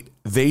like, wait,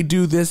 they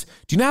do this?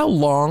 Do you know how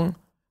long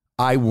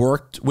I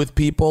worked with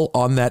people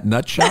on that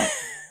nut shot?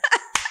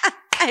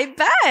 I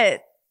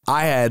bet.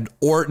 I had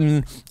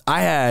Orton,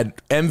 I had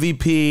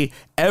MVP,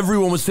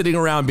 everyone was sitting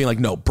around being like,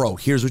 no, bro,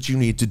 here's what you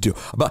need to do.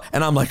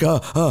 And I'm like,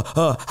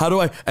 how do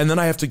I, and then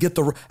I have to get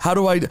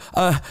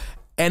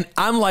and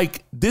I'm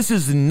like, this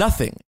is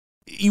nothing.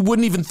 You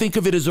wouldn't even think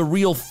of it as a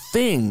real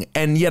thing.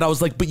 And yet I was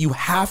like, but you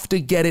have to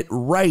get it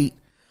right.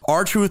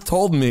 R-Truth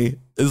told me,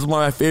 this is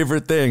one of my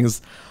favorite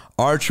things.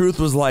 R-Truth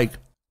was like,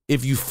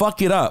 if you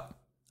fuck it up,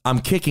 I'm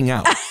kicking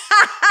out.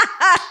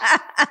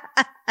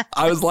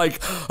 I was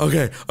like,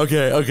 okay.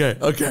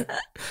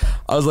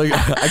 I was like,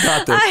 I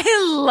got this.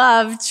 I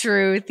love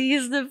Truth.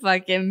 He's the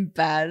fucking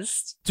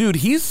best. Dude,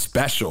 he's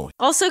special.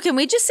 Also, can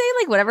we just say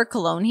like whatever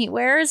cologne he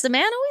wears, the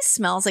man always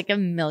smells like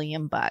 $1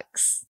 million.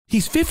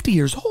 He's 50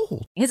 years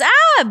old. His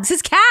abs,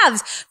 his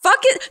calves. Fuck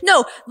it.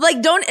 No, like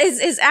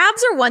his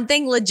abs are one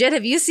thing. Legit.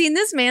 Have you seen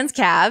this man's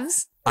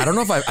calves? I don't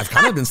know if I've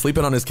kind of been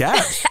sleeping on his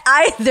calves.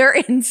 They're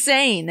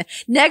insane.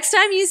 Next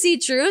time you see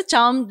Truth,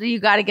 tell him you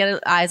got to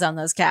get eyes on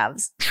those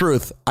calves.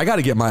 Truth, I got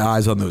to get my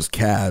eyes on those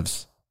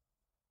calves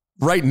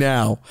right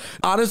now.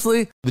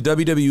 Honestly, the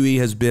WWE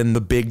has been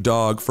the big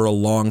dog for a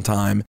long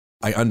time.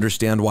 I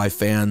understand why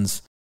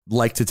fans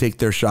like to take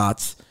their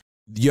shots.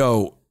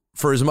 Yo,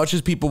 for as much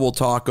as people will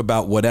talk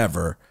about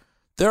whatever,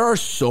 there are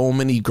so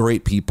many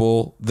great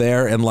people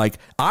there. And like,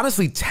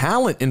 honestly,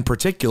 talent in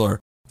particular,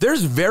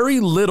 there's very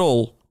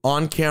little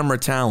on-camera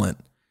talent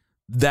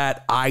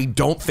that I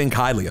don't think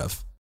highly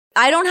of.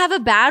 I don't have a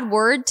bad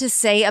word to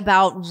say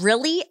about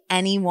really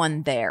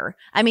anyone there.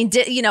 I mean,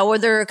 were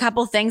there a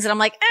couple things that I'm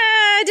like,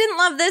 I didn't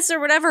love this or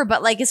whatever.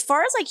 But like, as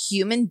far as like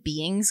human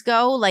beings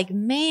go, like,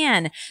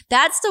 man,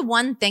 that's the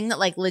one thing that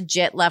like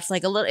legit left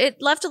like it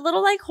left a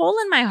little like hole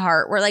in my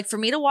heart where like for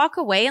me to walk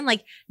away and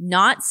like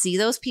not see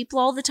those people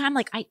all the time.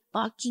 Like I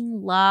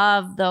fucking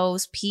love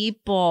those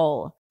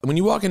people. When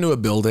you walk into a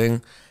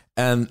building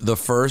and the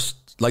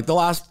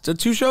last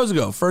 2 shows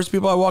ago, first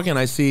people I walk in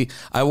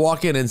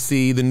and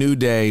see the New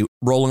Day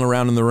rolling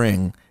around in the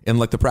ring, in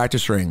like the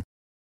practice ring.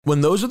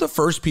 When those are the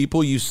first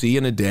people you see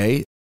in a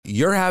day,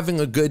 you're having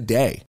a good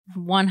day.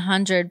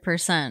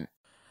 100%.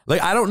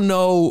 Like, I don't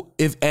know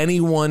if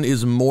anyone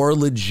is more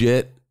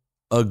legit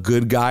a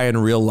good guy in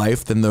real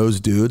life than those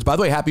dudes. By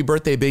the way, happy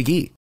birthday, Big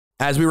E,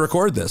 as we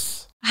record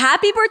this.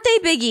 Happy birthday,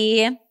 Big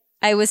E.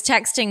 I was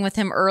texting with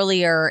him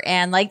earlier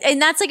and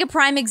that's like a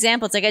prime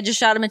example. It's like, I just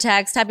shot him a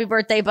text. Happy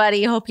birthday,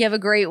 buddy. Hope you have a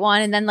great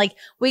one. And then like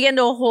we get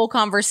into a whole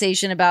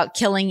conversation about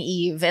Killing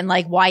Eve and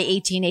like why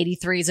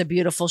 1883 is a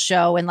beautiful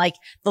show and like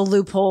the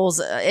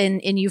loopholes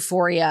in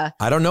Euphoria.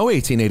 I don't know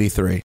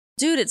 1883.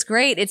 Dude, it's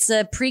great. It's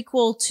a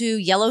prequel to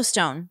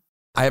Yellowstone.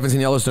 I haven't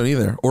seen Yellowstone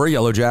either, or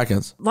Yellow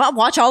Jackets. Well,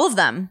 watch all of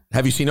them.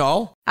 Have you seen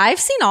all? I've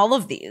seen all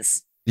of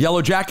these.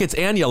 Yellow Jackets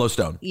and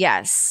Yellowstone?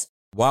 Yes.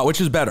 Wow,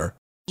 which is better?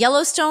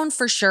 Yellowstone,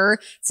 for sure.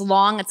 It's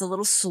long. It's a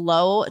little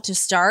slow to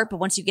start, but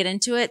once you get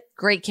into it,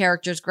 great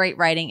characters, great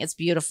writing. It's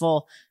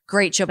beautiful,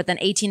 great show. But then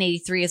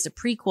 1883 is a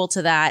prequel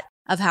to that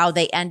of how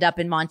they end up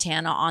in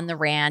Montana on the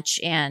ranch.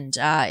 And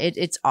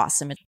it's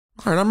awesome.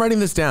 All right, I'm writing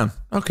this down.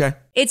 Okay.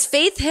 It's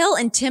Faith Hill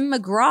and Tim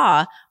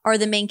McGraw are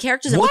the main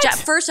characters. What? Which at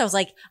first I was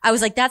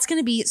like, that's going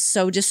to be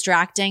so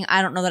distracting.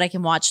 I don't know that I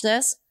can watch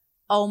this.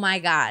 Oh my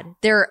God.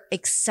 They're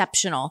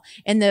exceptional.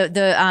 And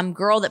the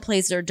girl that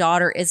plays their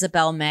daughter,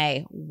 Isabel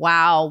May.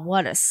 Wow.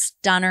 What a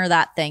stunner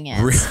that thing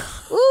is.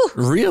 Ooh,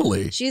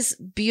 Really? she's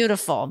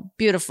beautiful.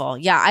 Beautiful.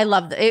 Yeah. I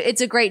love it.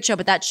 It's a great show,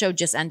 but that show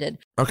just ended.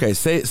 Okay,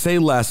 say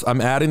less.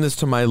 I'm adding this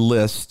to my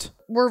list.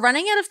 We're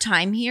running out of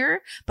time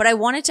here, but I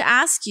wanted to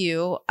ask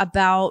you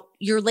about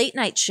your late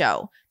night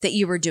show that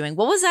you were doing.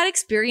 What was that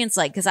experience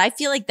like? Because I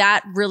feel like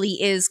that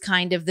really is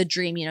kind of the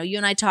dream. You know, you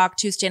and I talked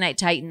Tuesday Night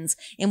Titans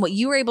and what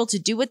you were able to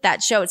do with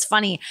that show. It's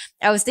funny.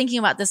 I was thinking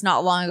about this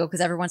not long ago because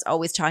everyone's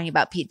always talking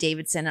about Pete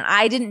Davidson. And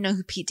I didn't know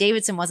who Pete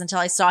Davidson was until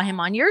I saw him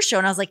on your show.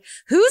 And I was like,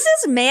 who's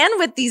this man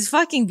with these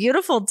fucking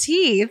beautiful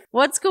teeth?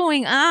 What's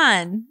going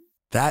on?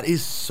 That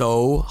is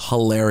so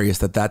hilarious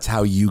that's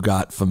how you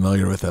got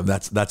familiar with him.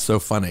 That's so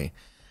funny.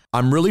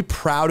 I'm really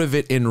proud of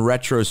it in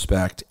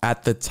retrospect.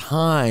 At the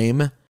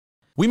time,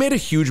 we made a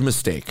huge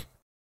mistake.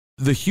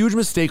 The huge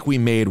mistake we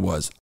made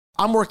was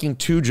I'm working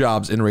 2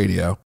 jobs in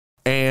radio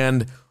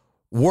and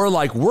we're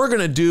going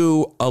to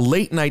do a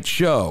late night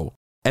show.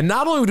 And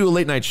not only do a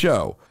late night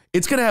show,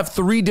 it's going to have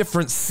 3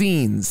 different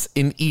scenes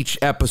in each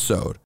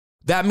episode.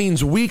 That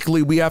means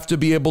weekly we have to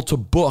be able to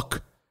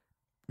book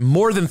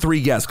more than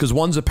 3 guests because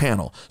one's a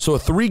panel. So a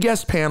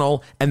 3-guest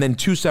panel and then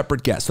 2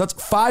 separate guests. That's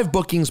 5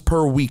 bookings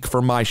per week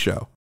for my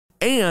show.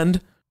 And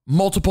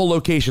multiple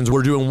locations.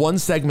 We're doing 1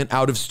 segment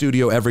out of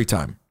studio every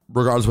time,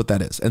 regardless what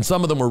that is. And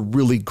some of them were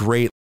really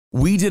great.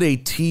 We did a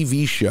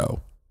TV show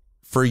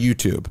for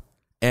YouTube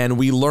and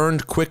we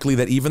learned quickly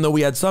that even though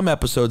we had some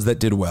episodes that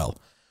did well,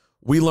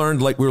 we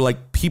learned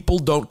people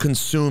don't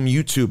consume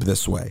YouTube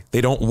this way.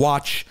 They don't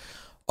watch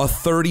a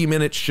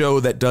 30-minute show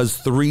that does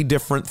 3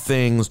 different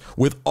things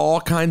with all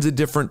kinds of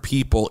different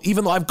people.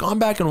 Even though I've gone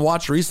back and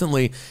watched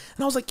recently and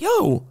I was like,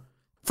 yo,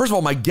 first of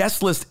all, my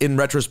guest list in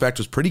retrospect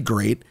was pretty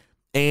great.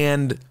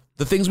 And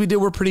the things we did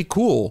were pretty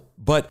cool.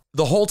 But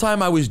the whole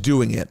time I was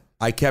doing it,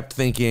 I kept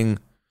thinking,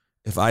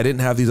 if I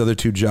didn't have these other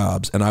 2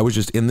 jobs and I was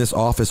just in this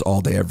office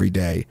all day, every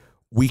day,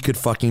 we could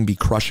fucking be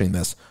crushing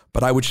this.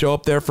 But I would show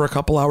up there for a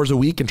couple hours a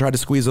week and try to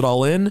squeeze it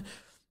all in.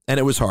 And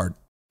it was hard.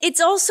 It's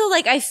also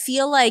like, I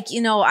feel like,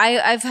 you know,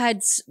 I've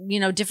had, you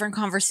know, different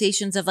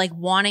conversations of like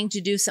wanting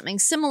to do something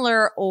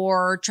similar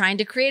or trying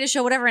to create a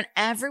show, whatever. And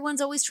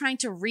everyone's always trying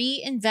to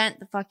reinvent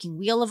the fucking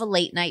wheel of a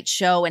late night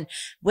show. And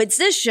what's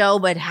this show?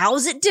 But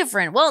how's it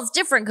different? Well, it's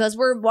different because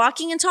we're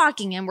walking and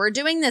talking and we're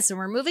doing this and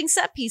we're moving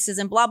set pieces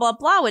and blah, blah,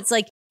 blah. It's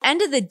like,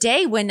 end of the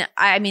day, when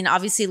I mean,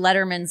 obviously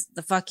Letterman's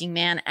the fucking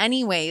man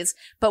anyways,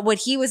 but what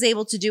he was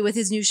able to do with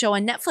his new show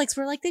on Netflix,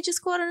 where like they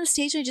just go out on a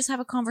stage and they just have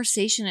a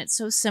conversation. It's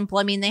so simple.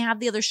 I mean, they have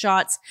the other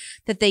shots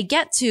that they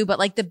get to, but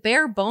like the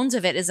bare bones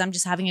of it is I'm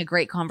just having a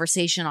great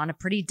conversation on a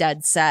pretty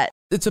dead set.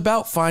 It's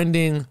about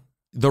finding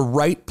the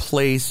right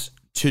place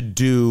to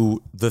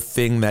do the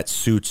thing that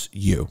suits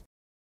you.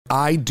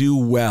 I do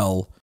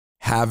well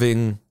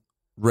having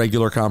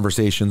regular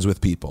conversations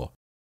with people.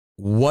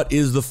 What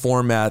is the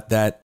format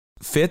that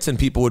fits and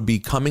people would be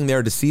coming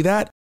there to see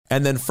that?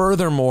 And then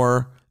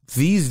furthermore,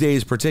 these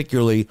days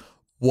particularly,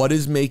 what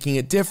is making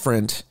it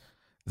different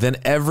than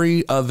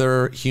every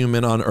other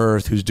human on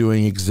earth who's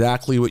doing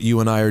exactly what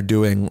you and I are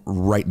doing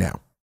right now?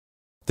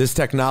 This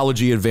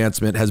technology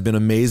advancement has been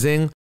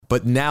amazing,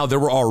 but now there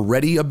were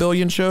already a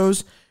billion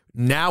shows.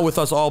 Now with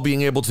us all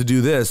being able to do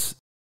this,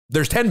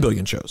 there's 10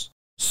 billion shows.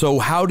 So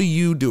how do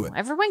you do it?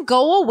 Everyone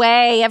go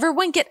away.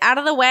 Everyone get out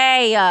of the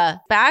way.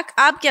 Back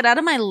up. Get out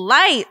of my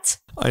light.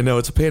 I know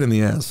it's a pain in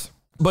the ass,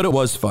 but it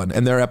was fun.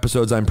 And there are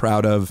episodes I'm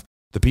proud of.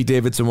 The Pete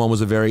Davidson one was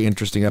a very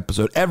interesting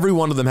episode. Every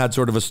one of them had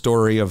sort of a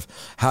story of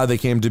how they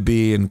came to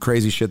be and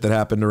crazy shit that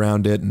happened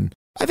around it. And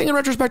I think in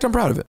retrospect, I'm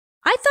proud of it.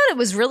 I thought it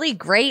was really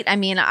great. I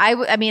mean,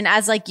 I mean,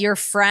 as like your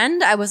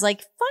friend, I was like,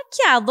 fuck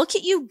yeah, look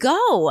at you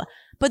go.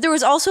 But there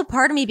was also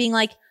part of me being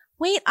like,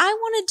 wait, I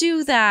want to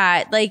do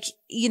that. Like,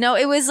 you know,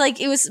 it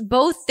was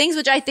both things,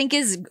 which I think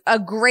is a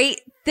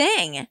great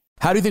thing.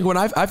 How do you think when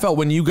I felt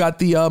when you got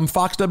the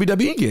Fox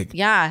WWE gig?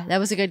 Yeah, that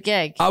was a good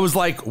gig. I was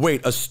like,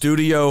 wait, a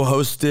studio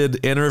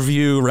hosted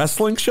interview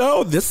wrestling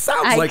show? This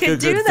sounds like a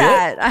good fit. I could do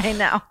that. I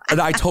know. And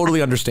I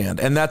totally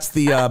understand. And that's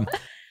the,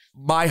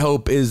 my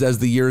hope is as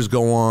the years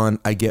go on,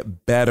 I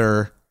get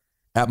better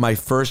at my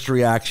first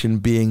reaction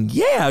being,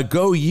 yeah,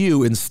 go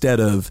you, instead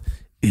of,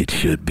 it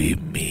should be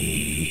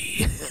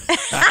me.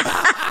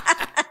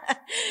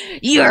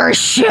 You're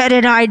shit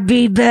and I'd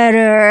be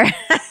better.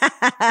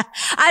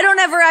 I don't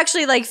ever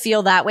actually like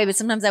feel that way, but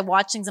sometimes I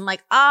watch things. I'm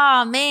like,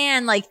 oh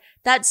man, like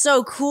that's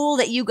so cool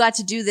that you got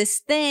to do this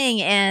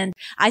thing. And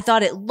I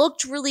thought it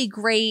looked really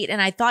great.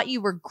 And I thought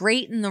you were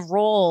great in the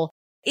role.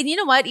 And you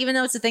know what? Even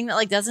though it's a thing that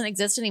like doesn't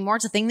exist anymore,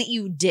 it's a thing that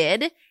you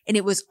did and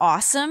it was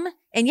awesome.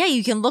 And yeah,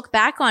 you can look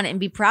back on it and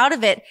be proud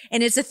of it.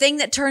 And it's a thing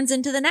that turns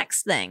into the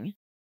next thing.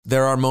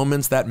 There are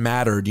moments that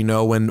mattered. You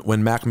know,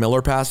 when Mac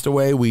Miller passed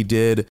away,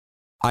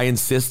 I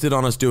insisted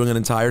on us doing an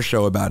entire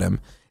show about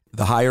him.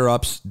 The higher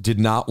ups did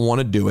not want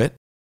to do it.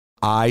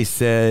 I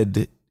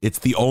said it's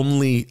the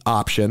only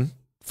option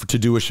to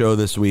do a show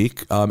this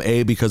week.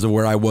 A, because of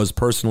where I was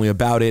personally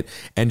about it.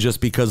 And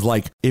just because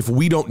like, if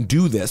we don't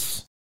do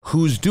this,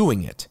 who's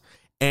doing it?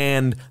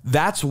 And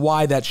that's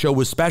why that show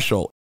was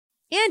special.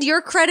 And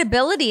your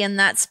credibility in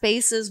that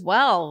space as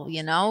well,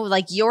 you know,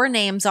 like your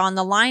name's on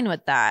the line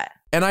with that.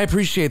 And I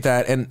appreciate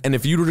that. And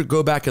if you were to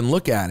go back and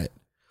look at it,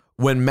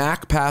 when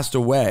Mac passed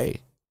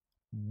away,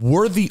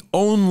 we're the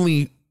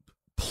only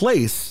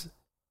place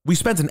we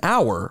spent an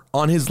hour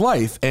on his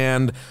life.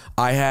 And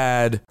I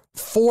had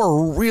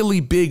 4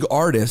 really big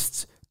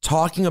artists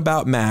talking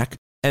about Mac.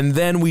 And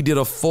then we did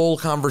a full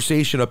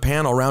conversation, a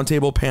panel,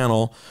 roundtable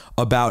panel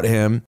about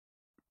him.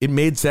 It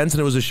made sense,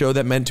 and it was a show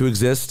that meant to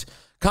exist.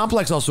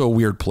 Complex, also a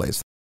weird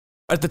place.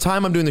 At the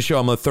time I'm doing the show,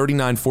 I'm a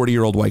 39,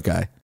 40-year-old white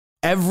guy.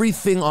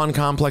 Everything on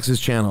Complex's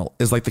channel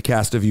is like the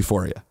cast of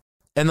Euphoria.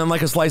 And then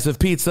like a slice of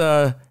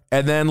pizza,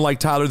 and then like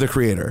Tyler, the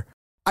Creator.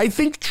 I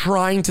think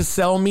trying to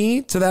sell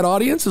me to that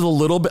audience is a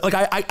little bit,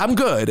 like I'm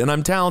good, and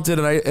I'm talented,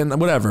 and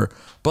whatever.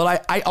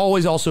 But I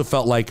always also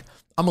felt like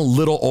I'm a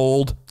little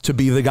old to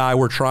be the guy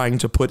we're trying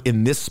to put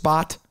in this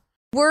spot.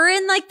 We're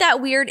in like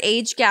that weird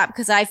age gap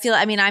because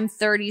I'm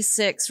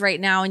 36 right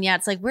now. And yeah,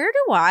 it's like, where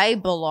do I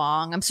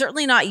belong? I'm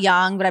certainly not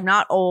young, but I'm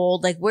not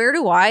old. Like, where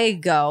do I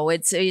go?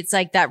 It's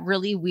like that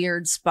really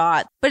weird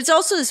spot. But it's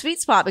also the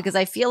sweet spot because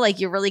I feel like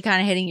you're really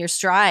kind of hitting your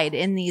stride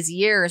in these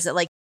years that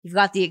like you've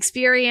got the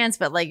experience,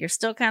 but like you're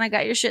still kind of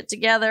got your shit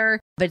together.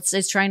 But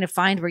it's trying to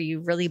find where you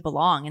really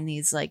belong in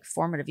these like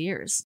formative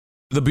years.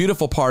 The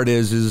beautiful part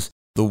is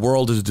the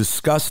world is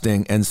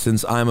disgusting, and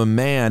since I'm a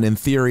man, in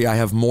theory, I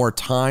have more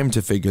time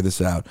to figure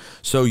this out.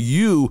 So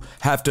you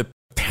have to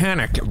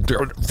panic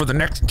for the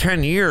next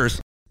 10 years,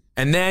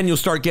 and then you'll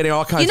start getting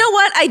all kinds. You know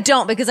what? I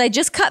don't, because I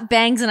just cut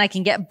bangs and I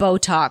can get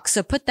Botox.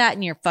 So put that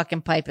in your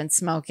fucking pipe and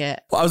smoke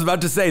it. Well, I was about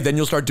to say, then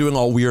you'll start doing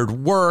all weird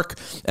work,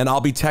 and I'll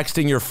be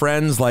texting your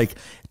friends like,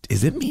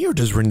 is it me or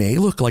does Renee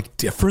look like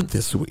different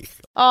this week?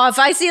 Oh, if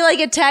I see like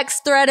a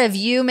text thread of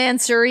you,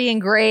 Mansouri, and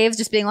Graves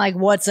just being like,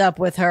 what's up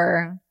with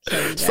her?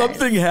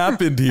 Something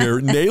happened here.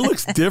 Nay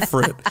looks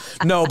different.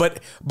 No,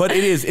 but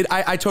it is.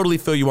 I totally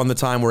feel you on the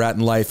time we're at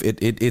in life.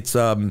 It's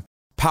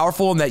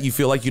powerful in that you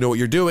feel like you know what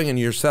you're doing and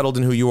you're settled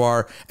in who you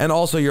are. And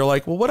also you're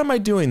like, well, what am I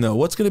doing though?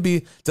 What's going to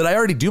be, did I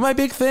already do my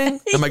big thing?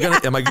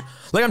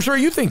 I'm sure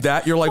you think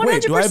that. You're like, 100%.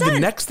 Wait, do I have the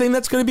next thing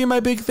that's going to be my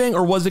big thing,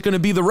 or was it going to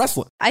be the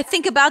wrestling? I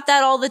think about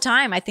that all the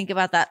time.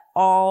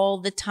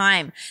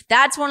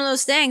 That's one of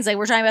those things. Like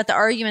we're talking about the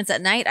arguments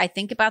at night. I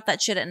think about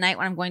that shit at night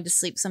when I'm going to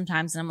sleep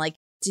sometimes. And I'm like,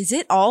 is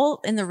it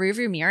all in the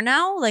rearview mirror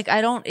now? Like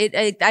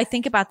I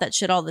think about that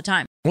shit all the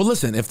time. Well,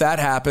 listen, if that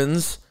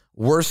happens,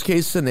 worst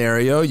case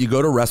scenario, you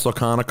go to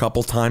WrestleCon a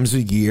couple times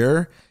a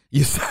year.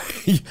 You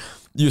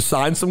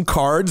sign some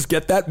cards,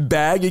 get that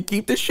bag, and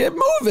keep the shit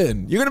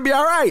moving. You're going to be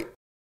all right.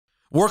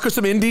 Work with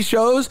some indie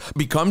shows,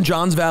 become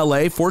John's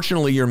valet.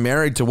 Fortunately, you're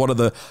married to one of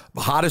the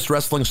hottest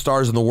wrestling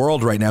stars in the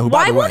world right now. Who,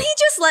 Why by the way, won't he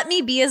just let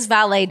me be his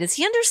valet? Does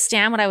he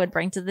understand what I would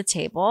bring to the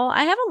table?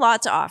 I have a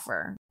lot to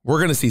offer. We're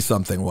going to see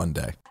something one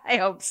day. I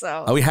hope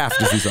so. We have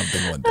to see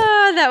something one day.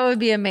 Oh, that would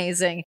be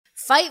amazing.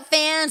 Fight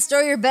fans,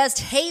 throw your best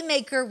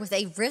haymaker with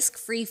a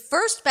risk-free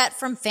first bet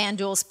from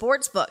FanDuel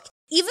Sportsbook.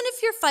 Even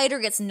if your fighter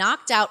gets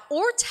knocked out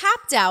or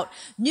tapped out,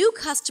 new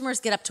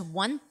customers get up to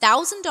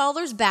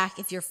 $1,000 back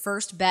if your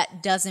first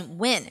bet doesn't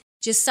win.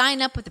 Just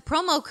sign up with the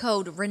promo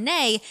code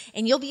Renee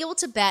and you'll be able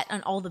to bet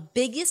on all the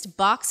biggest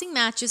boxing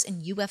matches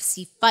and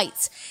UFC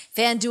fights.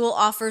 FanDuel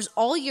offers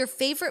all your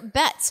favorite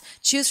bets.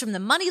 Choose from the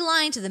money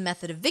line to the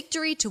method of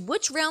victory to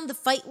which round the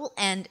fight will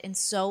end and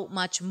so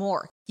much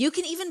more. You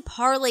can even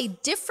parlay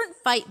different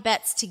fight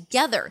bets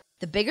together.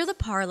 The bigger the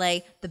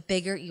parlay, the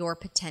bigger your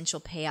potential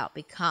payout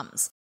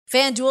becomes.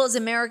 FanDuel is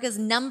America's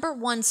 #1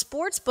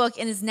 sportsbook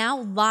and is now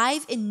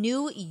live in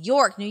New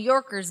York. New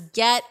Yorkers,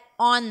 get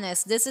on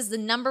this. This is the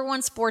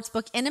 #1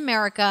 sportsbook in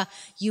America.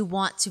 You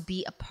want to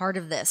be a part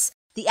of this.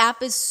 The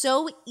app is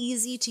so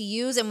easy to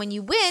use, and when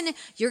you win,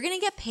 you're going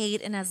to get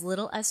paid in as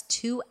little as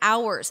 2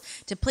 hours.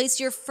 To place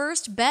your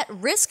first bet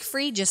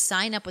risk-free, just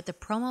sign up with the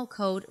promo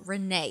code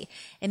Renee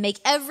and make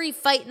every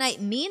fight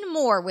night mean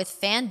more with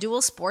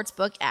FanDuel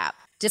Sportsbook app.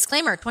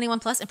 Disclaimer, 21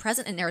 plus and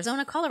present in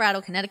Arizona, Colorado,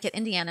 Connecticut,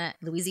 Indiana,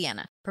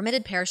 Louisiana.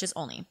 Permitted parishes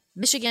only.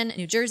 Michigan,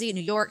 New Jersey,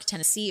 New York,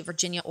 Tennessee,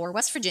 Virginia, or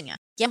West Virginia.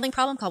 Gambling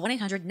problem? Call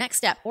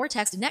 1-800-NEXT-STEP or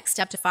text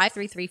NEXT-STEP to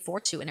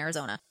 53342 in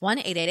Arizona.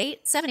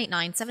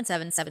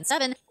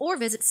 1-888-789-7777 or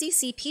visit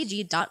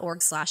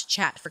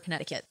ccpg.org/chat for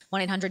Connecticut.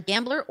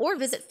 1-800-GAMBLER or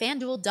visit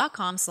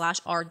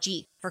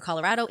fanduel.com/RG for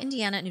Colorado,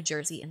 Indiana, New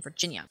Jersey, and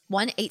Virginia.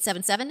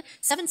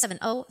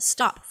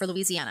 1-877-770-STOP for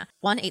Louisiana.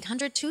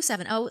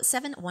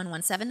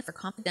 1-800-270-7117 for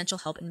confidential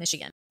help in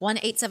Michigan.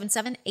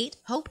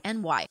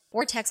 1-877-8-HOPE-NY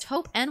or text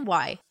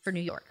HOPE-NY for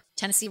New York.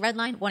 Tennessee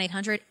Redline,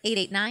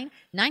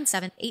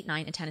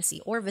 1-800-889-9789 in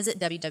Tennessee, or visit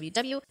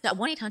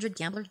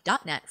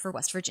www.1800gambler.net for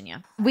West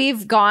Virginia.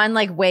 We've gone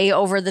like way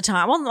over the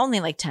time. Well,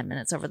 only like 10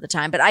 minutes over the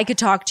time, but I could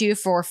talk to you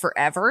for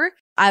forever.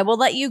 I will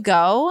let you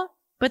go,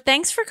 but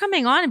thanks for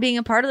coming on and being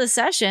a part of the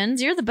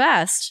sessions. You're the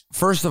best.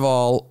 First of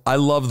all, I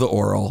love the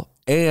oral,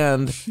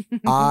 and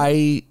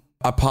I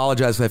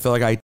apologize. I feel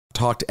like I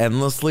talked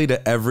endlessly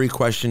to every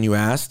question you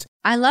asked.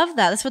 I love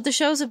that. That's what the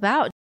show's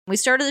about. We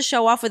started the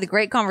show off with a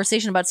great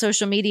conversation about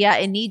social media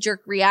and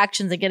knee-jerk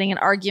reactions and getting in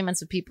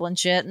arguments with people and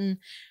shit. And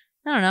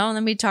I don't know. And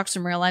then we talked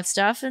some real life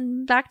stuff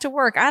and back to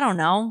work. I don't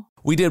know.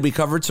 We did. We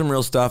covered some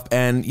real stuff.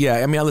 And yeah,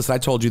 I mean, listen, I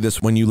told you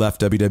this when you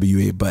left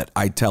WWE, but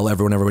I tell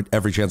everyone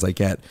every chance I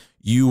get,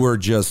 you were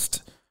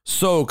just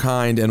so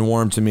kind and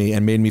warm to me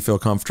and made me feel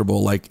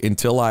comfortable. Like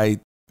until I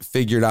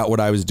figured out what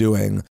I was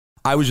doing,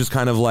 I was just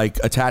kind of like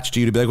attached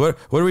to you to be like,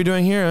 what are we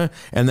doing here?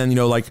 And then, you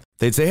know, like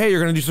they'd say, hey,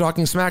 you're going to do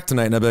Talking Smack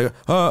tonight. And I'd be like,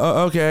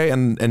 oh, okay.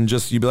 And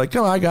just, you'd be like,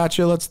 oh, I got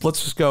you. Let's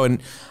just go.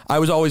 And I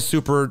was always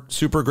super,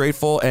 super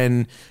grateful.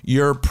 And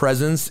your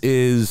presence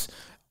is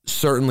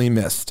certainly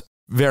missed,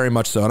 very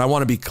much so. And I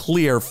want to be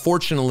clear.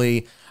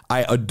 Fortunately,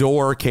 I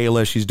adore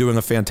Kayla. She's doing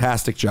a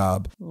fantastic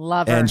job.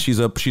 Love her. And she's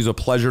a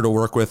pleasure to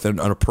work with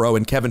and a pro.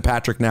 And Kevin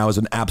Patrick now is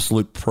an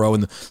absolute pro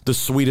and the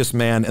sweetest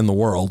man in the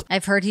world.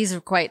 I've heard he's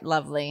quite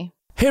lovely.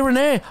 Hey,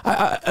 Renee,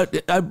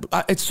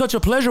 it's such a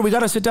pleasure. We got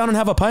to sit down and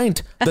have a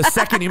pint. The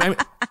second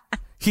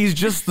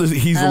he's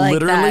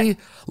literally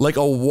like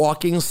a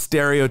walking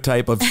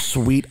stereotype of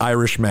sweet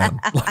Irish man.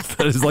 Like,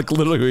 that is like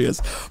literally who he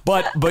is.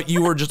 But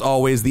you were just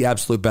always the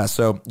absolute best.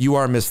 So you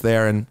are missed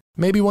there. And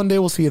maybe one day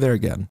we'll see you there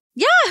again.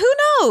 Yeah, who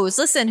knows?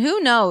 Listen, who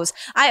knows?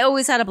 I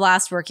always had a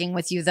blast working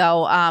with you,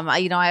 though. I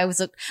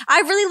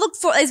really look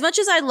for, as much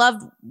as I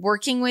loved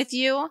working with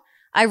you,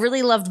 I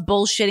really loved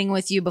bullshitting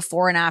with you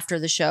before and after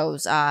the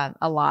shows a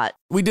lot.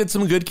 We did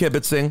some good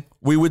kibitzing.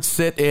 We would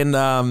sit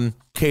in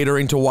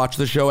catering to watch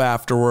the show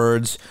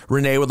afterwards.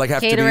 Renee would like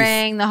have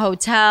catering, the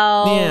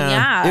hotel.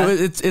 Yeah.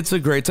 It's a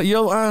great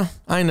time.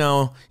 I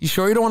know. You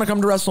sure you don't want to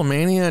come to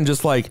WrestleMania and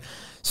just like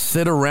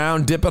sit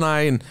around? Dip and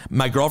I and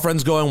my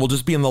girlfriend's going. We'll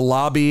just be in the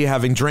lobby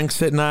having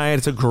drinks at night.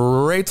 It's a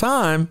great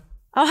time.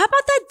 Oh, how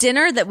about that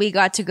dinner that we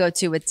got to go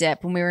to with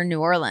Dip when we were in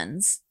New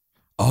Orleans?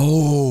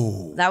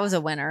 Oh, that was a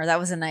winner. That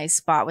was a nice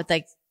spot with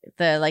like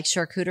the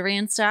charcuterie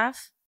and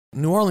stuff.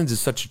 New Orleans is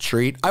such a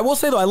treat. I will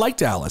say though, I like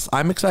Dallas.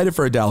 I'm excited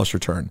for a Dallas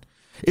return.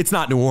 It's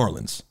not New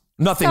Orleans.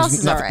 Nothing.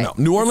 Right. No,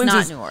 New Orleans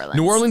is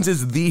New Orleans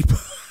is the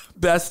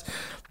best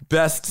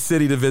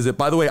city to visit.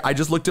 By the way, I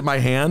just looked at my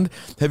hand.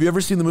 Have you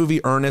ever seen the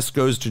movie Ernest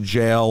Goes to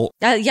Jail?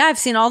 Yeah, I've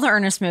seen all the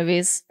Ernest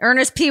movies.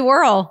 Ernest P.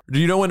 Worrell. Do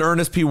you know when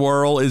Ernest P.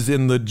 Worrell is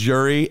in the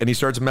jury and he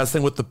starts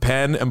messing with the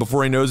pen, and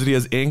before he knows it, he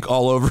has ink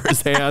all over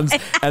his hands,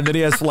 and then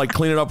he has to like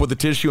clean it up with the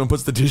tissue and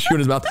puts the tissue in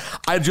his mouth?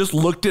 I just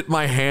looked at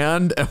my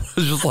hand and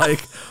was just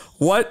like,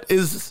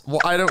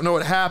 I don't know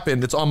what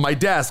happened. It's on my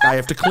desk. I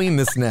have to clean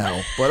this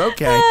now. But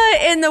okay.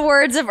 In the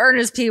words of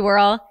Ernest P.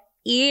 Worrell,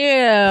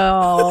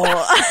 ew.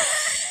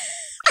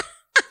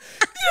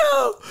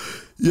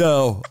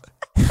 Yo,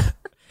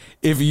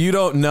 if you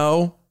don't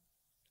know,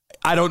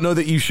 I don't know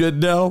that you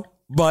should know,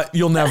 but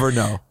you'll never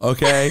know,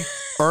 okay?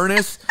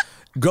 Ernest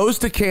Goes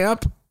to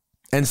Camp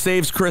and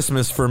Saves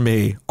Christmas for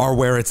me are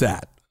where it's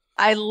at.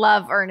 I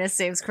love Ernest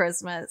Saves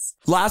Christmas.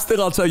 Last thing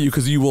I'll tell you,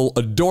 because you will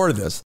adore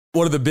this.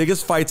 One of the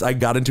biggest fights I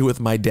got into with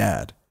my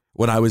dad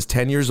when I was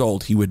 10 years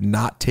old, he would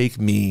not take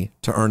me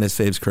to Ernest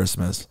Saves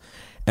Christmas.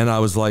 And I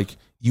was like,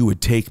 you would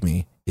take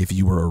me if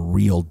you were a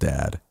real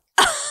dad.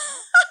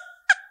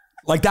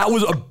 Like that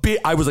was a bit,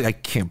 I was like, I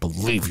can't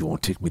believe you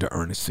won't take me to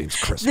Ernest Saves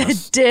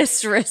Christmas. The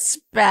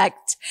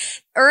disrespect.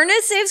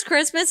 Ernest Saves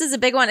Christmas is a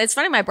big one. It's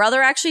funny. My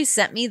brother actually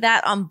sent me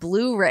that on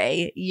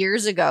Blu-ray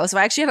years ago. So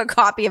I actually have a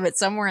copy of it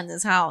somewhere in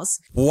this house.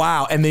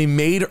 Wow. And they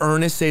made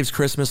Ernest Saves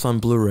Christmas on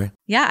Blu-ray.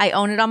 Yeah. I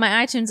own it on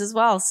my iTunes as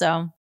well.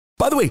 So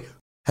by the way,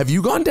 have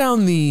you gone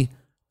down the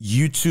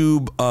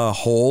YouTube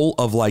hole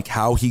of like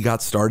how he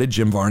got started,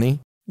 Jim Varney?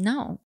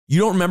 No. You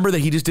don't remember that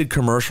he just did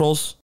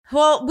commercials?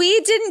 Well, we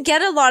didn't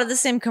get a lot of the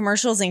same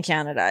commercials in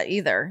Canada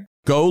either.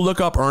 Go look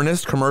up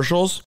Ernest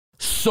commercials.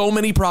 So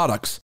many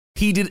products.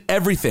 He did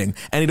everything.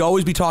 And he'd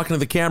always be talking to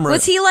the camera.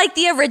 Was he like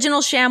the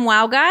original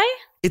ShamWow guy?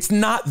 It's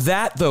not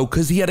that though,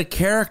 because he had a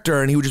character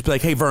and he would just be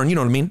like, hey, Vern, you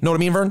know what I mean? Know what I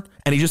mean, Vern?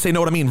 And he'd just say,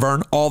 know what I mean,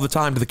 Vern, all the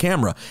time to the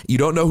camera. You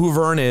don't know who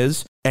Vern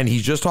is. And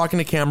he's just talking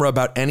to camera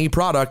about any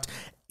product.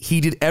 He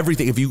did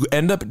everything. If you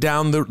end up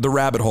down the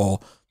rabbit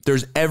hole,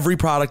 there's every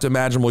product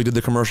imaginable he did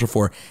the commercial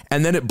for.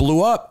 And then it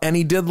blew up and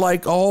he did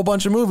like a whole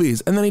bunch of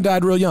movies. And then he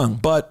died real young.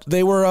 But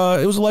they were,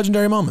 it was a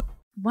legendary moment.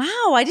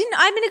 Wow. I'm going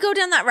to go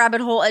down that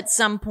rabbit hole at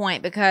some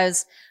point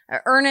because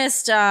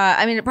Ernest,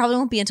 it probably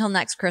won't be until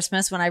next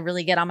Christmas when I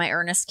really get on my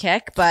Ernest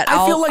kick, but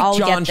I feel like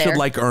John should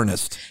like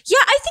Ernest. Yeah,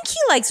 I think he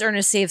likes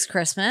Ernest Saves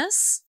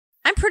Christmas.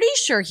 I'm pretty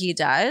sure he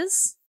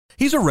does.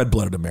 He's a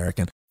red-blooded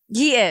American.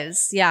 He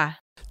is. Yeah.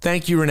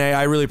 Thank you, Renee.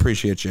 I really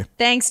appreciate you.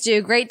 Thanks,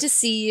 dude. Great to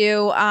see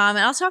you. And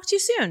I'll talk to you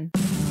soon.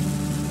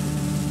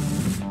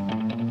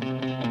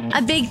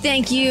 A big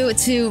thank you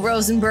to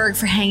Rosenberg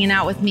for hanging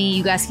out with me.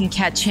 You guys can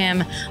catch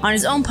him on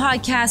his own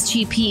podcast,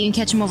 Cheap Heat. You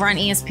can catch him over on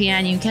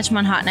ESPN. You can catch him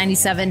on Hot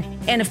 97.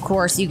 And of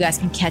course, you guys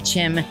can catch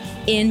him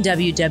in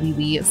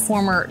WWE,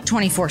 former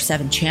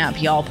 24/7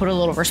 champ. Y'all put a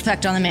little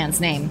respect on the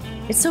man's name.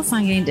 It's so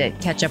fun getting to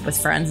catch up with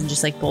friends and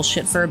just like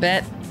bullshit for a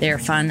bit. They're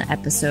fun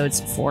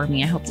episodes for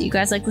me. I hope that you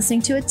guys like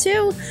listening to it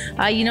too.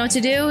 You know what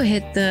to do.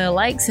 Hit the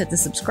likes, hit the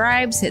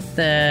subscribes, hit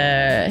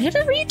a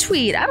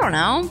retweet. I don't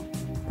know.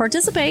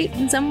 Participate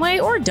in some way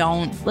or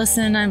don't.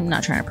 Listen, I'm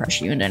not trying to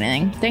pressure you into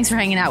anything. Thanks for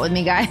hanging out with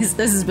me, guys.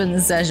 This has been The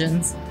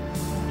Sessions.